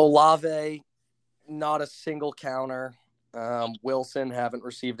 Olave, not a single counter. Wilson haven't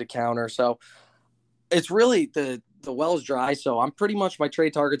received a counter. So it's really the well's dry. So I'm pretty much my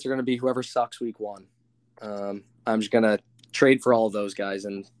trade targets are going to be whoever sucks week 1. I'm just going to trade for all of those guys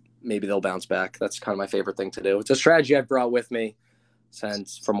and maybe they'll bounce back. That's kind of my favorite thing to do. It's a strategy I've brought with me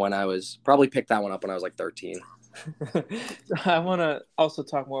since from when I was probably picked that one up when I was like 13. I want to also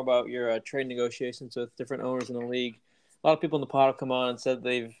talk more about your trade negotiations with different owners in the league. A lot of people in the pod have come on and said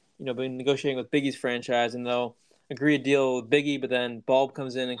they've been negotiating with Biggie's franchise and they'll agree a deal with Biggie, but then Bulb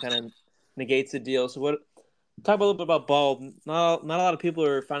comes in and kind of negates the deal. So talk a little bit about Bulb. Not a lot of people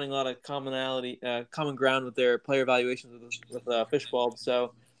are finding a lot of common ground with their player evaluations with Fishbulb.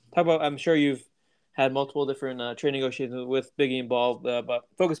 So talk about. I'm sure you've had multiple different trade negotiations with Biggie and Bulb, but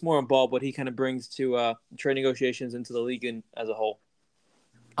focus more on Bulb, what he kind of brings to trade negotiations into the league as a whole.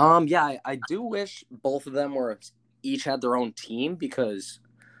 Yeah, I do wish both of them each had their own team because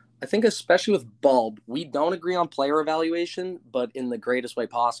I think especially with Bulb, we don't agree on player evaluation, but in the greatest way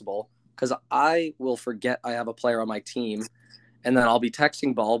possible. Because I will forget I have a player on my team, and then I'll be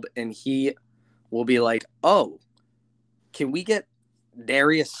texting Bulb, and he will be like, "Oh, can we get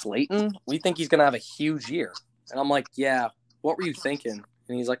Darius Slayton? We think he's gonna have a huge year." And I'm like, "Yeah, what were you thinking?"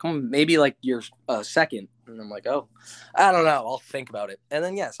 And he's like, "Maybe like your second." And I'm like, "Oh, I don't know. I'll think about it." And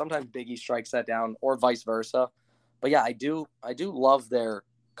then sometimes Biggie strikes that down, or vice versa. But yeah, I do love their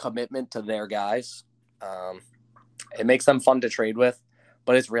commitment to their guys. It makes them fun to trade with,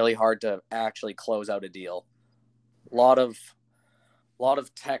 but it's really hard to actually close out a deal. A lot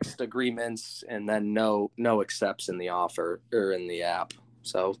of text agreements and then no accepts in the offer or in the app.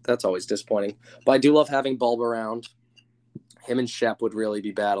 So that's always disappointing. But I do love having Bulb around. Him and Shep would really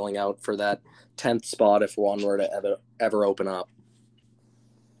be battling out for that 10th spot if one were to ever open up.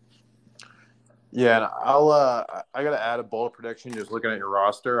 Yeah, and I got to add a bold prediction just looking at your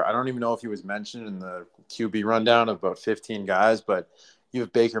roster. I don't even know if he was mentioned in the QB rundown of about 15 guys, but you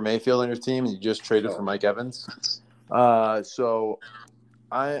have Baker Mayfield on your team and you just traded for Mike Evans. So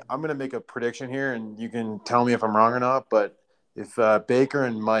I'm going to make a prediction here, and you can tell me if I'm wrong or not, but if Baker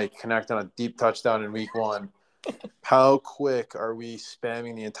and Mike connect on a deep touchdown in week 1, how quick are we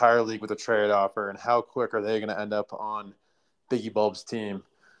spamming the entire league with a trade offer, and how quick are they going to end up on Biggie Bulb's team?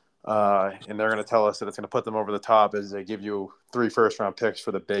 And they're going to tell us that it's going to put them over the top as they give you 3 first-round picks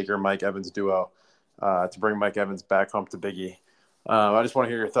for the Baker-Mike Evans duo to bring Mike Evans back home to Biggie. I just want to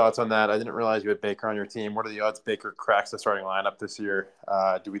hear your thoughts on that. I didn't realize you had Baker on your team. What are the odds Baker cracks the starting lineup this year?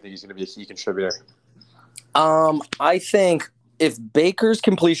 Do we think he's going to be a key contributor? I think if Baker's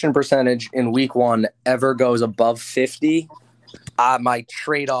completion percentage in week 1 ever goes above 50, my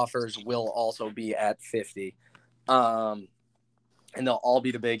trade offers will also be at 50. And they'll all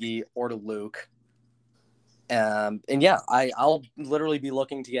be to Biggie or to Luke. And yeah, I'll literally be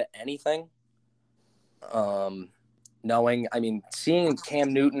looking to get anything. Seeing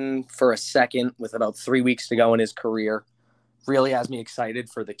Cam Newton for a second with about 3 weeks to go in his career really has me excited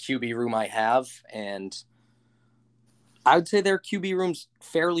for the QB room I have. And I would say their QB room's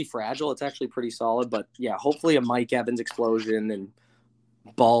fairly fragile. It's actually pretty solid. But yeah, hopefully a Mike Evans explosion and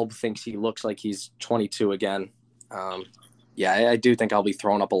Bulb thinks he looks like he's 22 again. I do think I'll be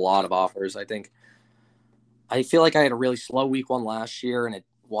throwing up a lot of offers. I feel like I had a really slow week 1 last year, and it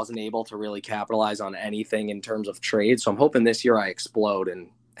wasn't able to really capitalize on anything in terms of trade. So I'm hoping this year I explode and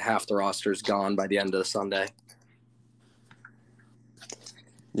half the roster's gone by the end of the Sunday.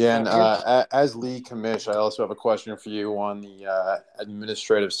 Yeah, and as league commish, I also have a question for you on the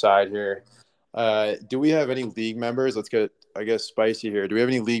administrative side here. Do we have any league members? Let's get, I guess, spicy here. Do we have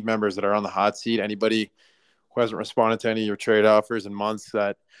any league members that are on the hot seat? Anybody who hasn't responded to any of your trade offers in months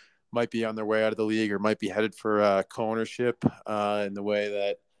that might be on their way out of the league or might be headed for co-ownership in the way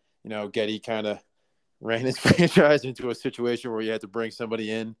that, Getty kind of ran his franchise into a situation where you had to bring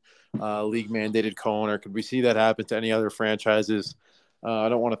somebody in, league-mandated co-owner. Could we see that happen to any other franchises? I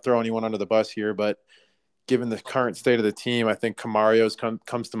don't want to throw anyone under the bus here, but given the current state of the team, I think Camario's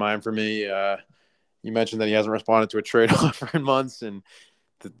comes to mind for me. You mentioned that he hasn't responded to a trade offer in months, and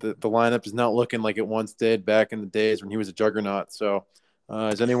the lineup is not looking like it once did back in the days when he was a juggernaut. So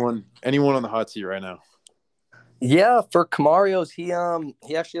is anyone on the hot seat right now? Yeah, for Camario's, he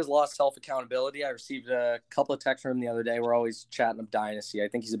actually has lost self-accountability. I received a couple of texts from him the other day. We're always chatting of Dynasty. I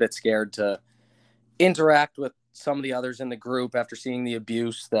think he's a bit scared to interact with some of the others in the group after seeing the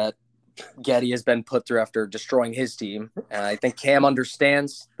abuse that Getty has been put through after destroying his team. And I think Cam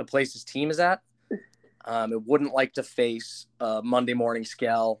understands the place his team is at. It wouldn't like to face a Monday morning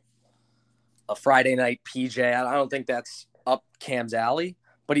Skell, a Friday night PJ. I don't think that's up Cam's alley.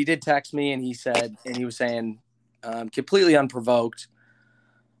 But he did text me, and he was saying, completely unprovoked,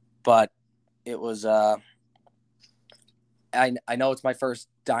 but it was I know it's my first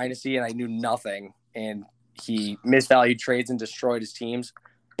Dynasty, and I knew nothing, and he misvalued trades and destroyed his teams.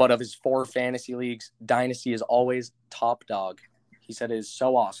 But of his 4 fantasy leagues, Dynasty is always top dog. He said it is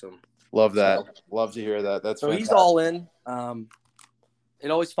so awesome. Love that. Love to hear that. That's so fantastic. He's all in.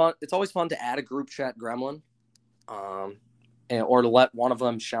 It's always fun to add a group chat gremlin, or to let one of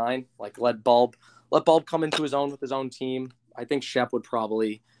them shine. Like let Bulb come into his own with his own team. I think Shep would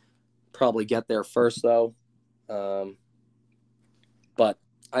probably get there first though. But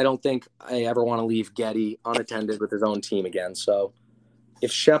I don't think I ever want to leave Getty unattended with his own team again. So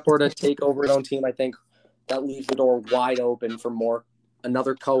if Shep were to take over his own team, I think that leaves the door wide open for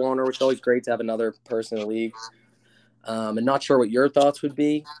another co-owner, which is always great to have another person in the league. And not sure what your thoughts would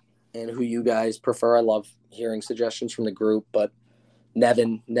be and who you guys prefer. I love hearing suggestions from the group, but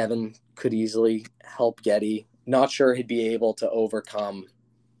Nevin could easily help Getty. Not sure he'd be able to overcome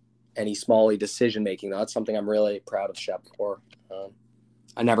any Smalley decision making. That's something I'm really proud of Shep for.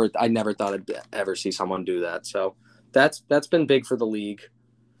 I never thought I'd ever see someone do that. So that's been big for the league.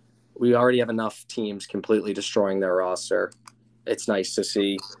 We already have enough teams completely destroying their roster. It's nice to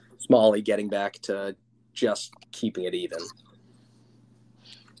see Smalley getting back to just keeping it even.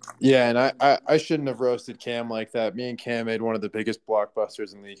 Yeah, and I shouldn't have roasted Cam like that. Me and Cam made one of the biggest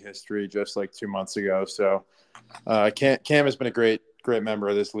blockbusters in league history just like 2 months ago. So Cam has been a great member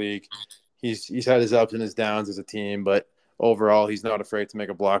of this league. He's had his ups and his downs as a team, but overall he's not afraid to make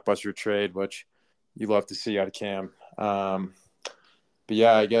a blockbuster trade, which you love to see out of Cam. But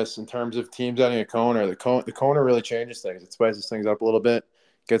yeah, I guess in terms of teams adding a co-owner, the co-owner really changes things. It spices things up a little bit,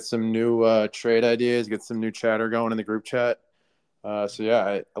 gets some new trade ideas, gets some new chatter going in the group chat. So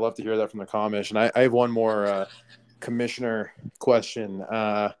yeah, I love to hear that from the commish. And I have one more commissioner question.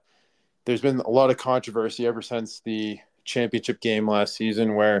 There's been a lot of controversy ever since the championship game last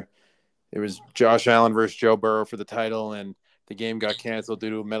season where it was Josh Allen versus Joe Burrow for the title, and the game got canceled due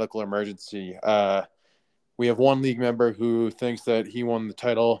to a medical emergency. We have one league member who thinks that he won the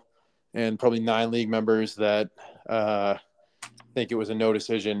title, and probably 9 league members that think it was a no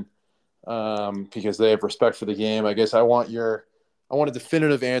decision. because they have respect for the game. I guess I want a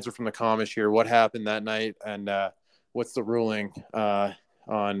definitive answer from the Comish here. What happened that night, and what's the ruling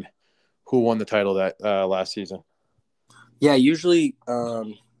on who won the title that last season? Yeah, usually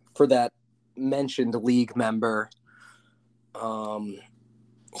for that mentioned league member,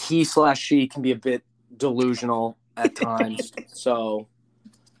 he/she can be a bit delusional at times. So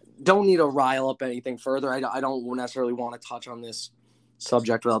don't need to rile up anything further. I don't necessarily want to touch on this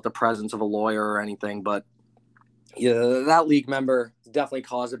subject without the presence of a lawyer or anything, but yeah, that league member definitely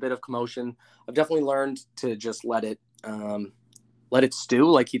caused a bit of commotion. I've definitely learned to just let it stew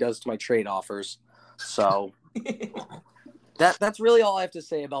like he does to my trade offers. So that's really all I have to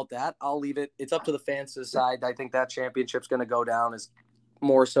say about that. I'll leave it. It's up to the fans to decide. I think that championship's going to go down as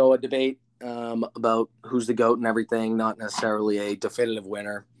more so a debate about who's the GOAT and everything, not necessarily a definitive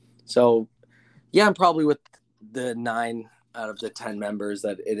winner. So, yeah, I'm probably with the 9 out of the 10 members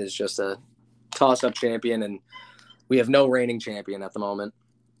that it is just a toss-up champion, and we have no reigning champion at the moment.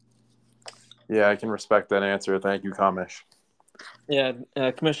 Yeah, I can respect that answer. Thank you, Kamish. Yeah,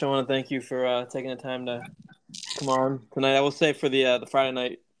 Commissioner, I want to thank you for taking the time to come on tonight. I will say for the Friday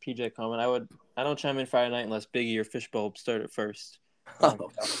night PJ comment, I don't chime in Friday night unless Biggie or Fishbowl start it first. I'm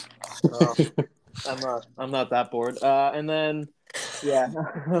not that bored. And then, yeah,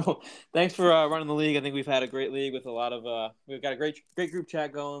 thanks for running the league. I think we've had a great league with a lot of we've got a great group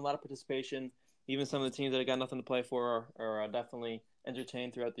chat going, a lot of participation. Even some of the teams that have got nothing to play for are definitely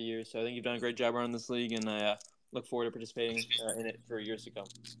entertained throughout the years. So I think you've done a great job running this league, and I look forward to participating in it for years to come.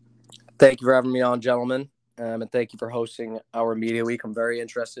 Thank you for having me on, gentlemen, and thank you for hosting our media week. I'm very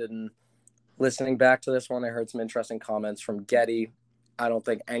interested in listening back to this one. I heard some interesting comments from Getty. I don't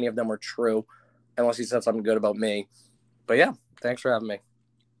think any of them were true, unless he said something good about me. But yeah, thanks for having me.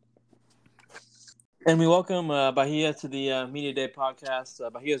 And we welcome Bahia to the Media Day podcast.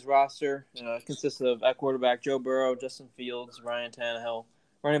 Bahia's roster consists of at quarterback Joe Burrow, Justin Fields, Ryan Tannehill,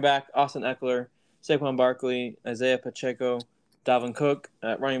 running back Austin Eckler, Saquon Barkley, Isaiah Pacheco, Dalvin Cook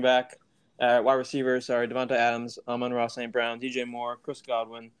at running back, wide receivers Devontae Adams, Amon-Ra St. Brown, DJ Moore, Chris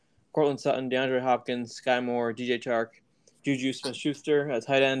Godwin, Cortland Sutton, DeAndre Hopkins, Sky Moore, DJ Chark, Juju Smith-Schuster, at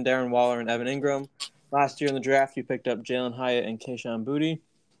tight end Darren Waller and Evan Ingram. Last year in the draft, you picked up Jalen Hyatt and Kayshon Boutte.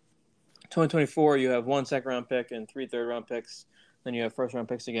 2024, you have 1 second-round pick and 3 third-round picks. Then you have first-round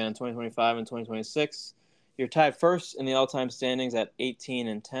picks again in 2025 and 2026. You're tied first in the all-time standings at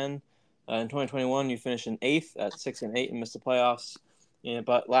 18-10. In 2021, you finished in 8th at 6-8 and missed the playoffs.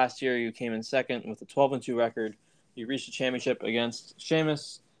 But last year, you came in second with a 12-2 record. You reached the championship against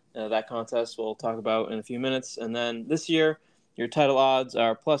Sheamus. That contest we'll talk about in a few minutes. And then this year, your title odds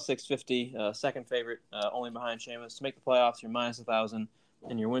are plus 650, second favorite, only behind Sheamus. To make the playoffs, you're minus 1,000.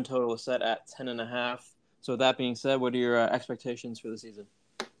 And your win total is set at 10.5. So with that being said, what are your expectations for the season?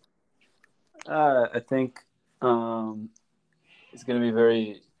 I think it's going to be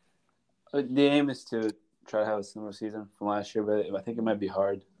very – the aim is to try to have a similar season from last year, but I think it might be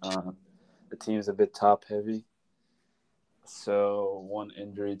hard. The team's a bit top-heavy, so one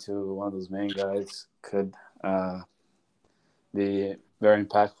injury to one of those main guys could be very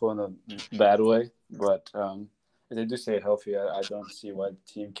impactful in a bad way. But if they do stay healthy, I don't see why the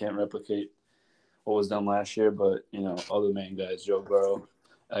team can't replicate what was done last year. But, all the main guys, Joe Burrow,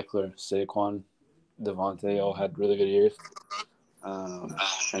 Eckler, Saquon, Devontae, all had really good years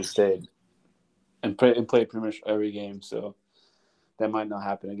and stayed and played pretty much every game. So that might not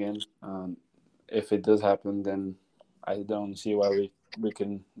happen again. If it does happen, then I don't see why we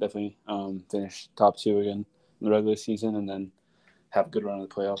can definitely finish top 2 again in the regular season and then have a good run in the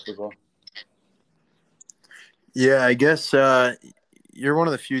playoffs as well. Yeah, I guess you're one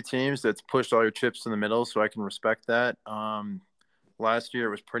of the few teams that's pushed all your chips in the middle, so I can respect that. Last year, it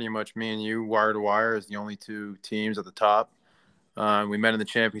was pretty much me and you, wire to wire, as the only 2 teams at the top. We met in the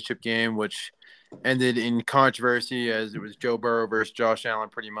championship game, which ended in controversy as it was Joe Burrow versus Josh Allen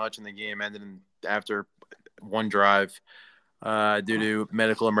pretty much, and the game ended after one drive due to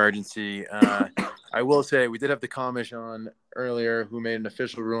medical emergency. I will say we did have the Comish on earlier who made an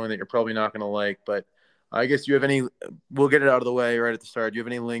official ruling that you're probably not going to like, but I guess we'll get it out of the way right at the start. Do you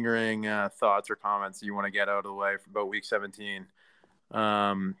have any lingering thoughts or comments that you want to get out of the way for about week 17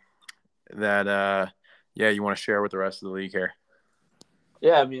 that you want to share with the rest of the league here?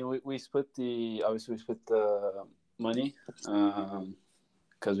 Yeah, I mean, we split the money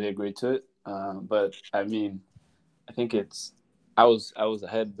because we agreed to it. But I mean, I think I was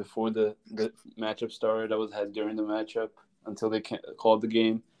ahead before the matchup started. I was ahead during the matchup until they called the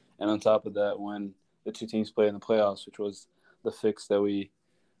game, and on top of that, when the 2 teams play in the playoffs, which was the fix that we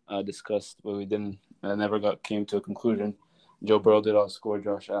discussed, but we never came to a conclusion. Joe Burrow did outscore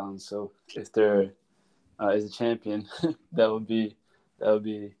Josh Allen. So if there is a champion, that would be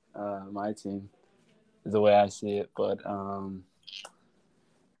my team, is the way I see it. But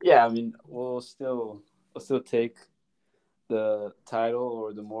yeah, I mean, we'll still take the title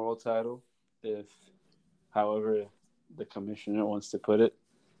or the moral title, if however the commissioner wants to put it.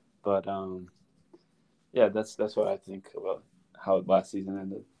 But yeah, that's what I think about how last season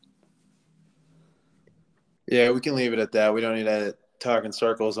ended. Yeah, we can leave it at that. We don't need to talk in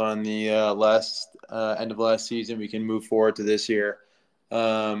circles on the last end of last season. We can move forward to this year.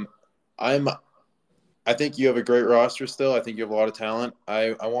 Um, I'm. I think you have a great roster still. I think you have a lot of talent.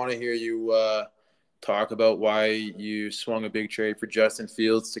 I want to hear you talk about why you swung a big trade for Justin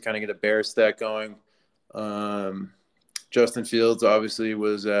Fields to kind of get a bear stack going. Um, Justin Fields obviously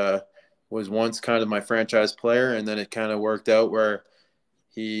was once kind of my franchise player, and then it kind of worked out where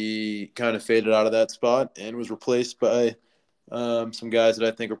he kind of faded out of that spot and was replaced by some guys that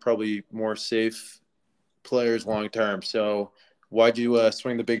I think are probably more safe players long term. So why'd you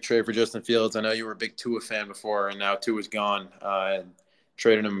swing the big trade for Justin Fields? I know you were a big Tua fan before, and now Tua's gone. And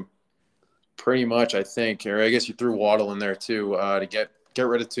traded him pretty much, I think, or I guess you threw Waddle in there too to get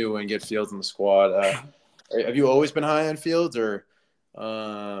rid of Tua and get Fields in the squad. Have you always been high on Fields, or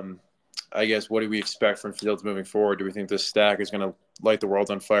I guess what do we expect from Fields moving forward? Do we think this stack is going to light the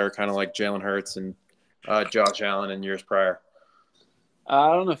world on fire, kind of like Jalen Hurts and Josh Allen in years prior?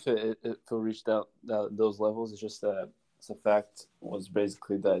 I don't know if it reached those levels. It's just that the fact was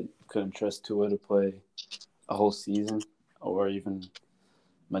basically that you couldn't trust Tua to play a whole season or even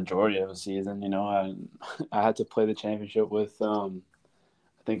majority of a season. I had to play the championship with I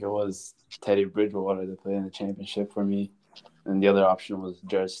think it was Teddy Bridgewater to play in the championship for me, and the other option was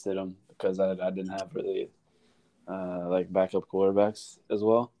Jared Stidham because I didn't have really like backup quarterbacks as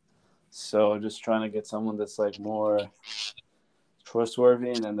well. So just trying to get someone that's like more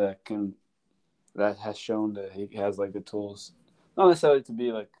trustworthy and that has shown that he has like the tools, not necessarily to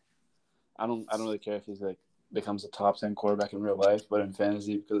be like I don't really care if he's like becomes a top 10 quarterback in real life, but in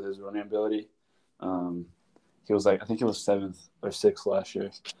fantasy because of his running ability, he was like I think he was 7th or 6th last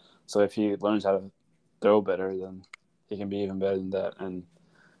year. So if he learns how to throw better, then he can be even better than that. And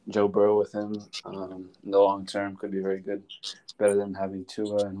Joe Burrow with him in the long term could be very good, better than having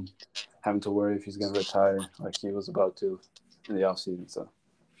Tua and having to worry if he's going to retire like he was about to in the offseason. So.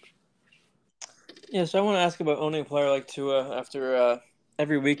 Yeah, so I want to ask about owning a player like Tua. After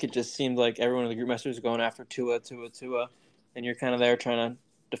every week, it just seemed like everyone in the group message was going after Tua, and you're kind of there trying to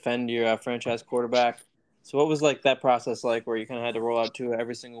defend your franchise quarterback. So what was like that process like, where you kind of had to roll out Tua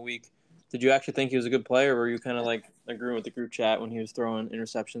every single week? Did you actually think he was a good player, or were you kind of like agreeing with the group chat when he was throwing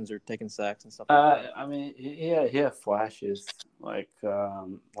interceptions or taking sacks and stuff like that? I mean, he had flashes like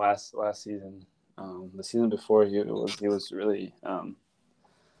last season. The season before, he was really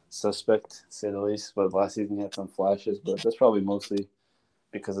suspect, to say the least. But last season, he had some flashes. But that's probably mostly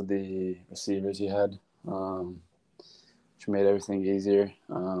because of the receivers he had, which made everything easier.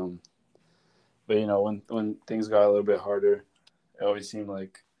 But when things got a little bit harder, it always seemed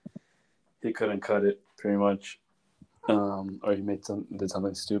like he couldn't cut it pretty much, or he did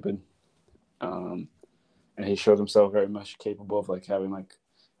something stupid. And he showed himself very much capable of like having like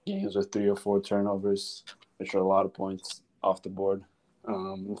games with 3 or 4 turnovers, which are a lot of points off the board,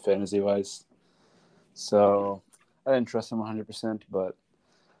 fantasy wise. So I didn't trust him 100%, but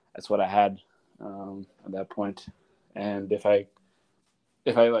that's what I had at that point. And if I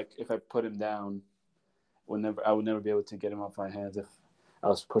put him down, I would never be able to get him off my hands if I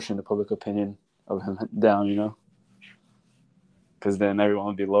was pushing the public opinion of him down, because then everyone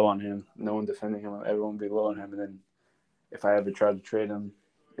would be low on him. No one defending him. Everyone would be low on him. And then if I ever tried to trade him,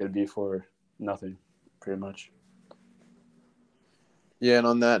 it would be for nothing, pretty much. Yeah, and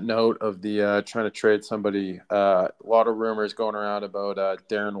on that note of the trying to trade somebody, a lot of rumors going around about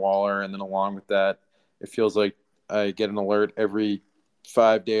Darren Waller, and then along with that, it feels like I get an alert every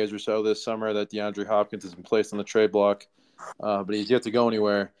 5 days or so this summer that DeAndre Hopkins has been placed on the trade block, but he's yet to go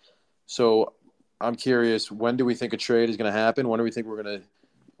anywhere. So I'm curious, when do we think a trade is going to happen? When do we think we're going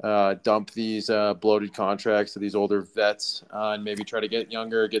to dump these bloated contracts to these older vets and maybe try to get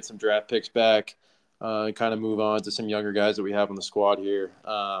younger, get some draft picks back, and kind of move on to some younger guys that we have on the squad here?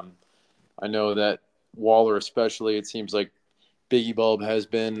 I know that Waller especially, it seems like Biggie Bulb has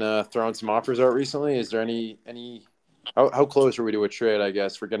been throwing some offers out recently. Is there any how close are we to a trade, I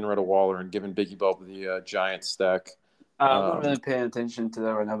guess, for getting rid of Waller and giving Biggie Bulb the Giants stack? I'm not really paying attention to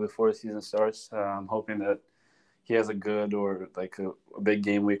that right now before the season starts. I'm hoping that he has a good or like a big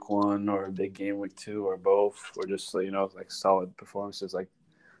game week 1 or a big game week 2 or both, or just like solid performances like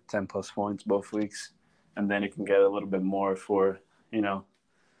 10 plus points both weeks. and then you can get a little bit more for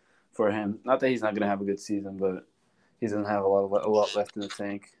for him. Not that he's not going to have a good season, but he doesn't have a lot left in the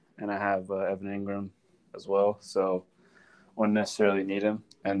tank. And I have Evan Ingram as well, so wouldn't necessarily need him.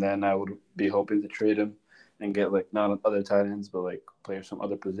 And then I would be hoping to trade him and get like not other tight ends, but like players from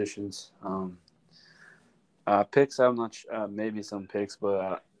other positions. Picks, I'm not maybe some picks,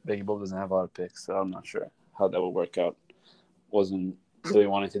 but Biggie Bowl doesn't have a lot of picks, so I'm not sure how that would work out. Wasn't really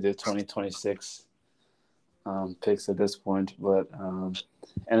wanting to do 2026 picks at this point, but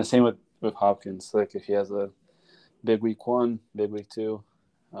and the same with Hopkins. Like if he has a big week 1, big week 2,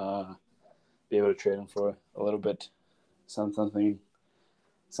 be able to trade him for a little bit, some value.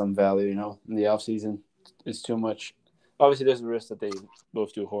 In the off season, it's too much. Obviously, there's a risk that they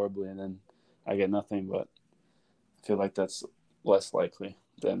both do horribly and then I get nothing, but I feel like that's less likely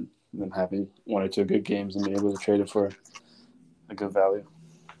than them having 1 or 2 good games and being able to trade it for a good value.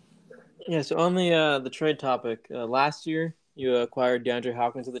 Yeah, so on the trade topic, last year you acquired DeAndre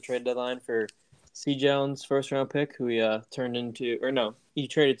Hopkins at the trade deadline for C. John's first-round pick, who he turned into – or no, you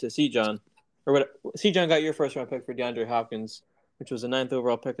traded to C. John. Or what? C. John got your first-round pick for DeAndre Hopkins, which was the 9th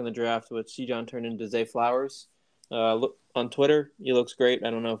overall pick in the draft, which C. John turned into Zay Flowers. Look on Twitter, he looks great.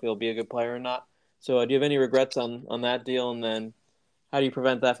 I don't know if he'll be a good player or not. So do you have any regrets on that deal? And then how do you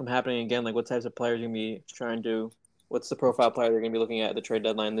prevent that from happening again? Like what types of players are you going to be trying to – what's the profile player you're going to be looking at the trade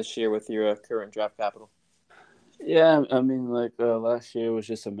deadline this year with your current draft capital? Yeah, I mean, like last year was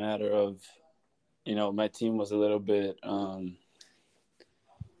just a matter of, my team was a little bit,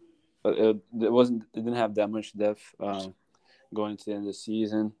 but it didn't have that much depth going into the end of the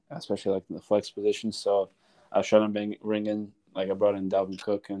season, especially like in the flex position. So I was trying to bring in, like I brought in Dalvin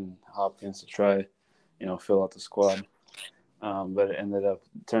Cook and Hopkins to try, fill out the squad. But it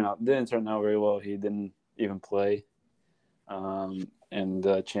didn't turn out very well. He didn't even play in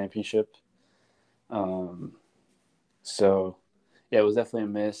the championship. So yeah, it was definitely a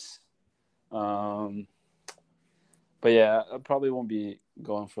miss. But yeah, I probably won't be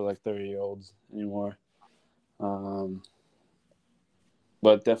going for like 30-year-olds anymore.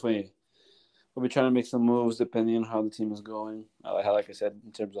 But definitely we'll be trying to make some moves depending on how the team is going. Like I said,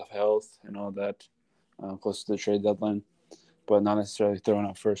 in terms of health and all that, close to the trade deadline, but not necessarily throwing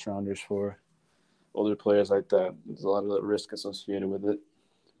out first rounders for older players like that. There's a lot of risk associated with it.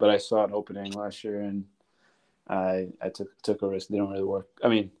 But I saw an opening last year and I took a risk. It didn't really work. I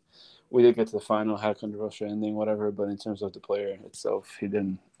mean, we did get to the final, had a controversial ending, whatever. But in terms of the player itself, he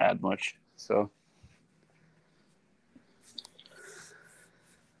didn't add much. So,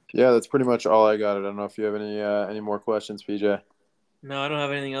 Yeah, that's pretty much all I got. I don't know if you have any more questions, PJ. No, I don't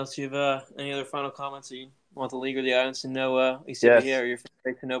have anything else. Do you have any other final comments that you want the league or the audience to know, except Yes. here, or your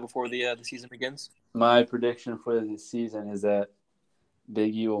favorite to know before the season begins? My prediction for the season is that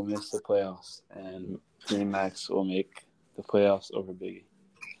Big E will miss the playoffs and Max will make the playoffs over Biggie.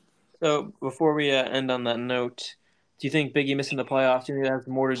 So before we end on that note, do you think Biggie missing the playoffs, do you think that has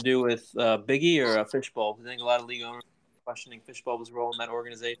more to do with Biggie or Fishbowl? Do you think a lot of league owners are questioning Fishbowl's role in that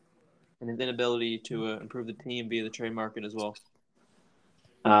organization and his inability to improve the team via the trade market as well?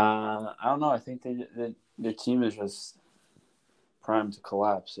 I don't know. I think their team is just primed to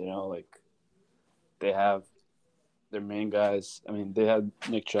collapse. Like they have their main guys. I mean, they had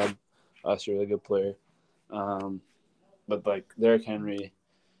Nick Chubb, obviously a really good player, but like Derrick Henry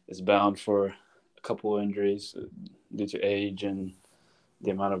is bound for a couple of injuries due to age and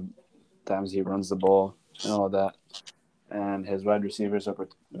the amount of times he runs the ball and all that. And his wide receivers are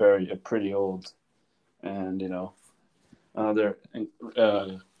pretty old, and another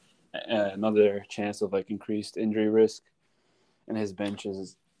chance of like increased injury risk, and his bench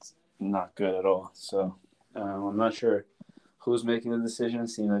is not good at all. So I'm not sure who's making the decision. It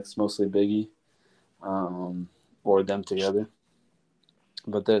seems like it's mostly Biggie or them together,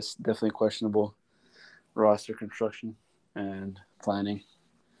 but that's definitely questionable roster construction and planning.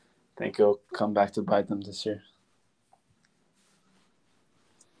 I think it'll come back to bite them this year.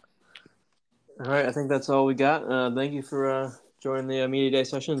 All right, I think that's all we got. Thank you for joining the Media Day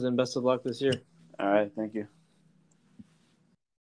sessions, and best of luck this year. All right, thank you.